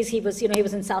categories. He was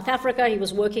in South Africa. He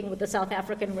was working with the South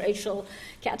African racial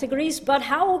categories. But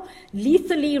how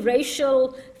lethally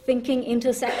racial thinking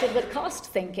intersected with caste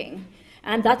thinking.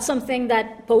 And that's something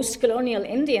that post-colonial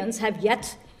Indians have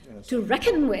yet to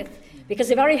reckon with, because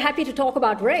they're very happy to talk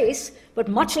about race, but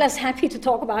much less happy to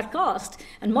talk about caste,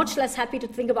 and much less happy to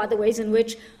think about the ways in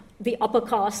which the upper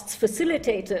castes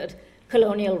facilitated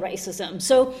colonial racism.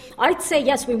 So I'd say,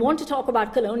 yes, we want to talk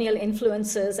about colonial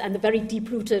influences and the very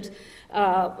deep-rooted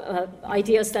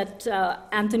ideas that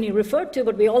Anthony referred to,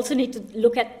 but we also need to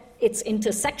look at its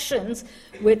intersections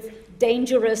with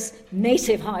dangerous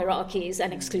native hierarchies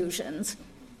and exclusions.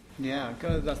 Yeah,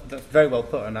 that's very well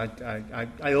put, and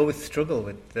I always struggle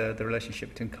with the relationship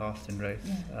between caste and race.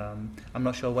 Yeah. I'm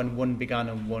not sure when one began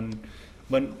and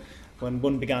when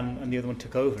one began and the other one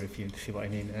took over, if you see what I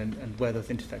mean, and where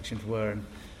those intersections were.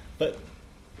 But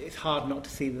it's hard not to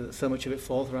see that so much of it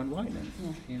falls around whiteness.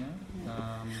 Yeah. You know.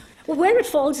 Yeah. Well, where it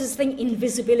falls is the thing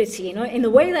invisibility. You know, in the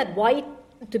way that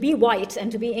to be white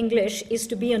and to be English is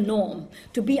to be a norm,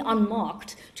 to be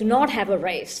unmarked, to not have a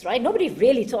race, right? Nobody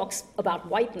really talks about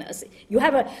whiteness.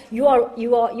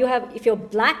 If you're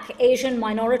black, Asian,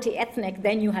 minority, ethnic,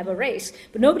 then you have a race.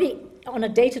 But nobody on a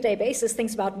day-to-day basis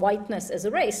thinks about whiteness as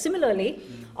a race. Similarly,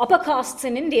 upper castes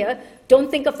in India don't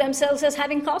think of themselves as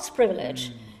having caste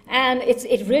privilege. And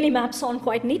it really maps on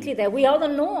quite neatly there. We are the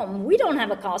norm. We don't have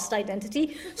a caste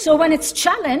identity. So when it's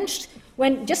challenged,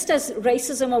 just as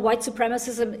racism or white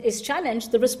supremacism is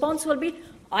challenged, the response will be,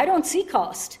 I don't see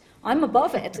caste. I'm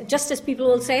above it. Just as people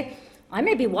will say, I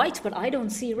may be white, but I don't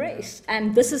see race.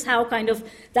 And this is how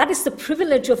that is the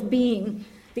privilege of being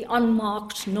the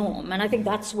unmarked norm. And I think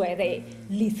that's where they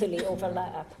lethally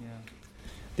overlap. Yeah.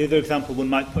 The other example one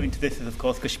might put into this is, of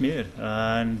course, Kashmir,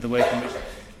 and the way in which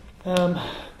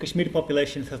Kashmiri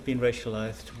populations have been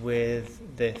racialized with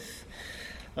this.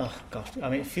 Oh, gosh, I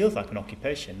mean, it feels like an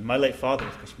occupation. My late father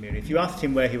was Kashmiri. If you asked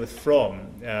him where he was from,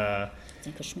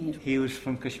 he was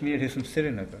from Kashmir, he was from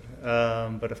Srinagar.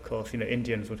 But of course,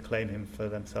 Indians would claim him for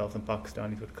themselves and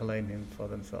Pakistanis would claim him for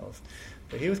themselves.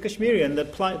 But he was Kashmiri, and the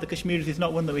plight of the Kashmiris is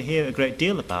not one that we hear a great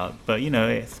deal about. But,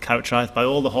 it's characterized by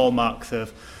all the hallmarks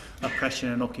of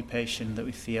oppression and occupation that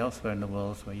we see elsewhere in the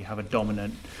world, where you have a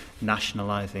dominant,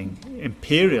 nationalizing,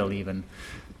 imperial even,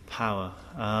 power.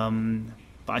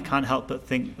 But I can't help but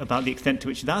think about the extent to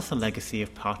which that's a legacy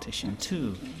of partition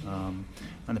too, and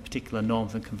the particular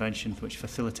norms and conventions which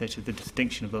facilitated the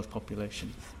distinction of those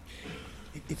populations.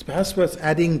 It's perhaps worth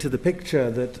adding to the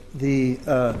picture that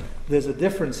there's a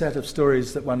different set of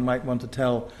stories that one might want to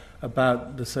tell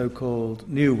about the so-called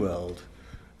New World.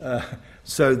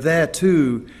 So there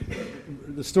too,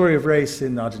 the story of race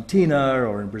in Argentina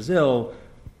or in Brazil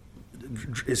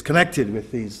is connected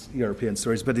with these European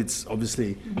stories, but it's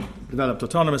obviously developed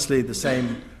autonomously. The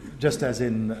same, just as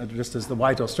the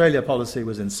White Australia policy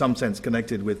was in some sense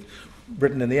connected with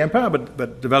Britain and the Empire,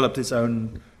 but developed its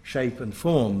own shape and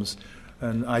forms.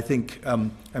 And I think,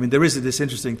 there is this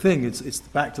interesting thing. It's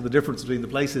back to the difference between the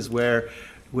places where,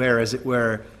 as it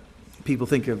were, people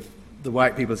think of the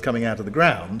white people as coming out of the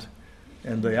ground,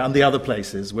 and the other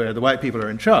places where the white people are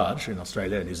in charge, in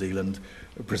Australia, New Zealand,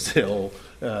 Brazil,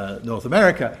 North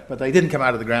America, but they didn't come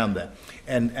out of the ground there.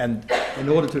 And in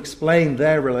order to explain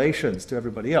their relations to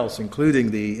everybody else, including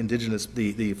the indigenous,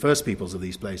 the first peoples of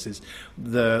these places,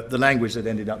 the language that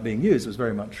ended up being used was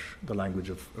very much the language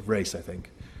of race, I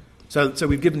think. So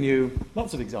we've given you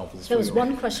lots of examples. There was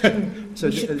one question so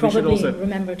we should we probably also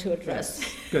remember to address.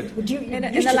 Good. Would you,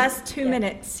 In you the last 2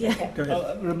 minutes, yeah. Okay. Go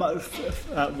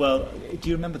ahead. Well, do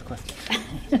you remember the question?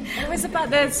 It was about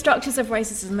the structures of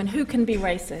racism and who can be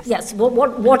racist. Yes,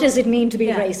 what does it mean to be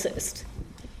Yeah. racist?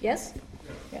 Yes?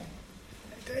 Yeah.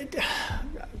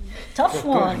 Tough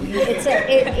one.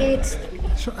 It's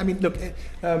Sure. I mean, look.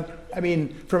 I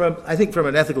think from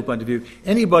an ethical point of view,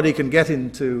 anybody can get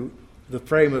into the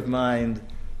frame of mind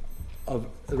of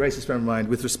the racist frame of mind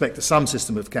with respect to some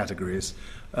system of categories.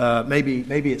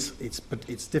 Maybe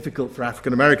it's difficult for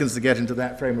African Americans to get into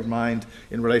that frame of mind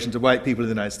in relation to white people in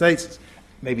the United States.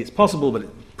 Maybe it's possible, but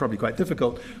it's probably quite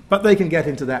difficult. But they can get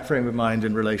into that frame of mind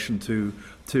in relation to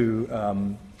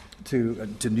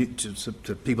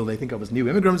people they think of as new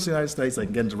immigrants in the United States. They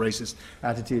can get into racist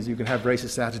attitudes. You can have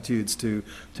racist attitudes to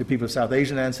people of South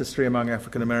Asian ancestry among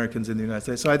African Americans in the United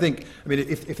States. So I think,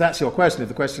 if that's your question, if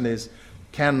the question is,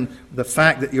 can the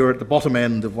fact that you're at the bottom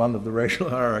end of one of the racial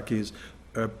hierarchies,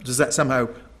 does that somehow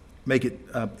make it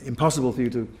impossible for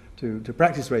you to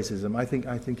practice racism? I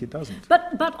think it doesn't.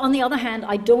 But on the other hand,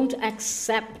 I don't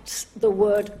accept the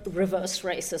word reverse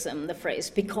racism, the phrase,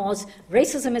 because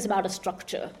racism is about a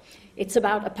structure. It's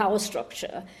about a power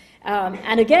structure.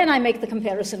 And again, I make the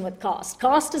comparison with caste.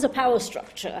 Caste is a power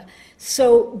structure.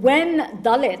 So when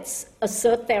Dalits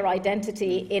assert their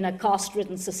identity in a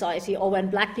caste-ridden society, or when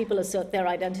black people assert their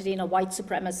identity in a white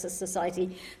supremacist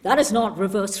society, that is not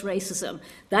reverse racism.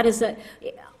 That is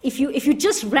if you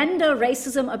just render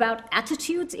racism about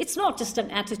attitudes, it's not just an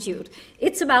attitude.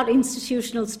 It's about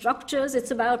institutional structures.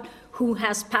 It's about who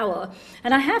has power.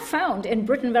 And I have found in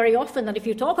Britain very often that if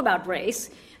you talk about race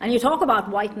and you talk about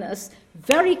whiteness,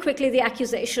 very quickly the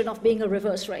accusation of being a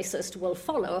reverse racist will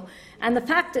follow. And the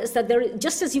fact is that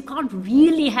just as you can't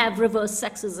really have reverse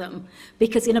sexism,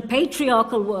 because in a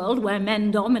patriarchal world where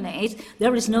men dominate,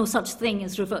 there is no such thing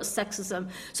as reverse sexism.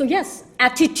 So yes,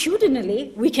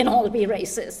 attitudinally, we can all be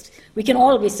racist. We can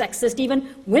all be sexist.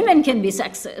 Even women can be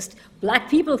sexist. Black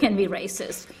people can be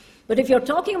racist. But if you're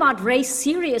talking about race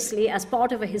seriously as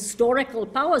part of a historical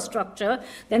power structure,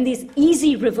 then these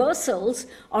easy reversals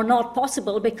are not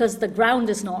possible because the ground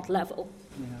is not level.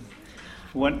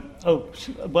 Yeah.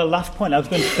 Last point. I was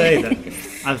going to say that.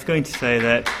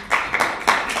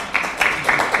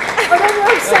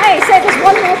 Say there's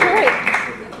one more point.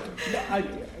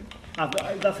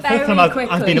 That's the first time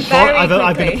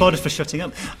I've been applauded for shutting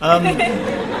up.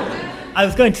 I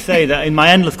was going to say that in my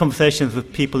endless conversations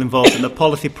with people involved in the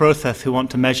policy process who want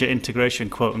to measure integration,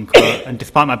 quote unquote, and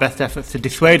despite my best efforts to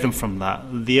dissuade them from that,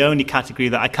 the only category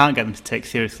that I can't get them to take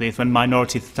seriously is when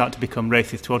minorities start to become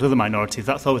racist toward other minorities.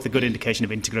 That's always a good indication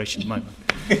of integration in my mind.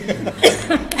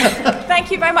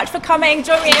 Thank you very much for coming.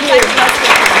 Join me in thanking our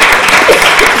speakers.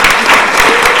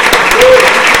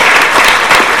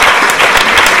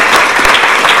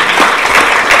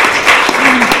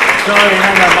 Sorry,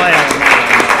 no, my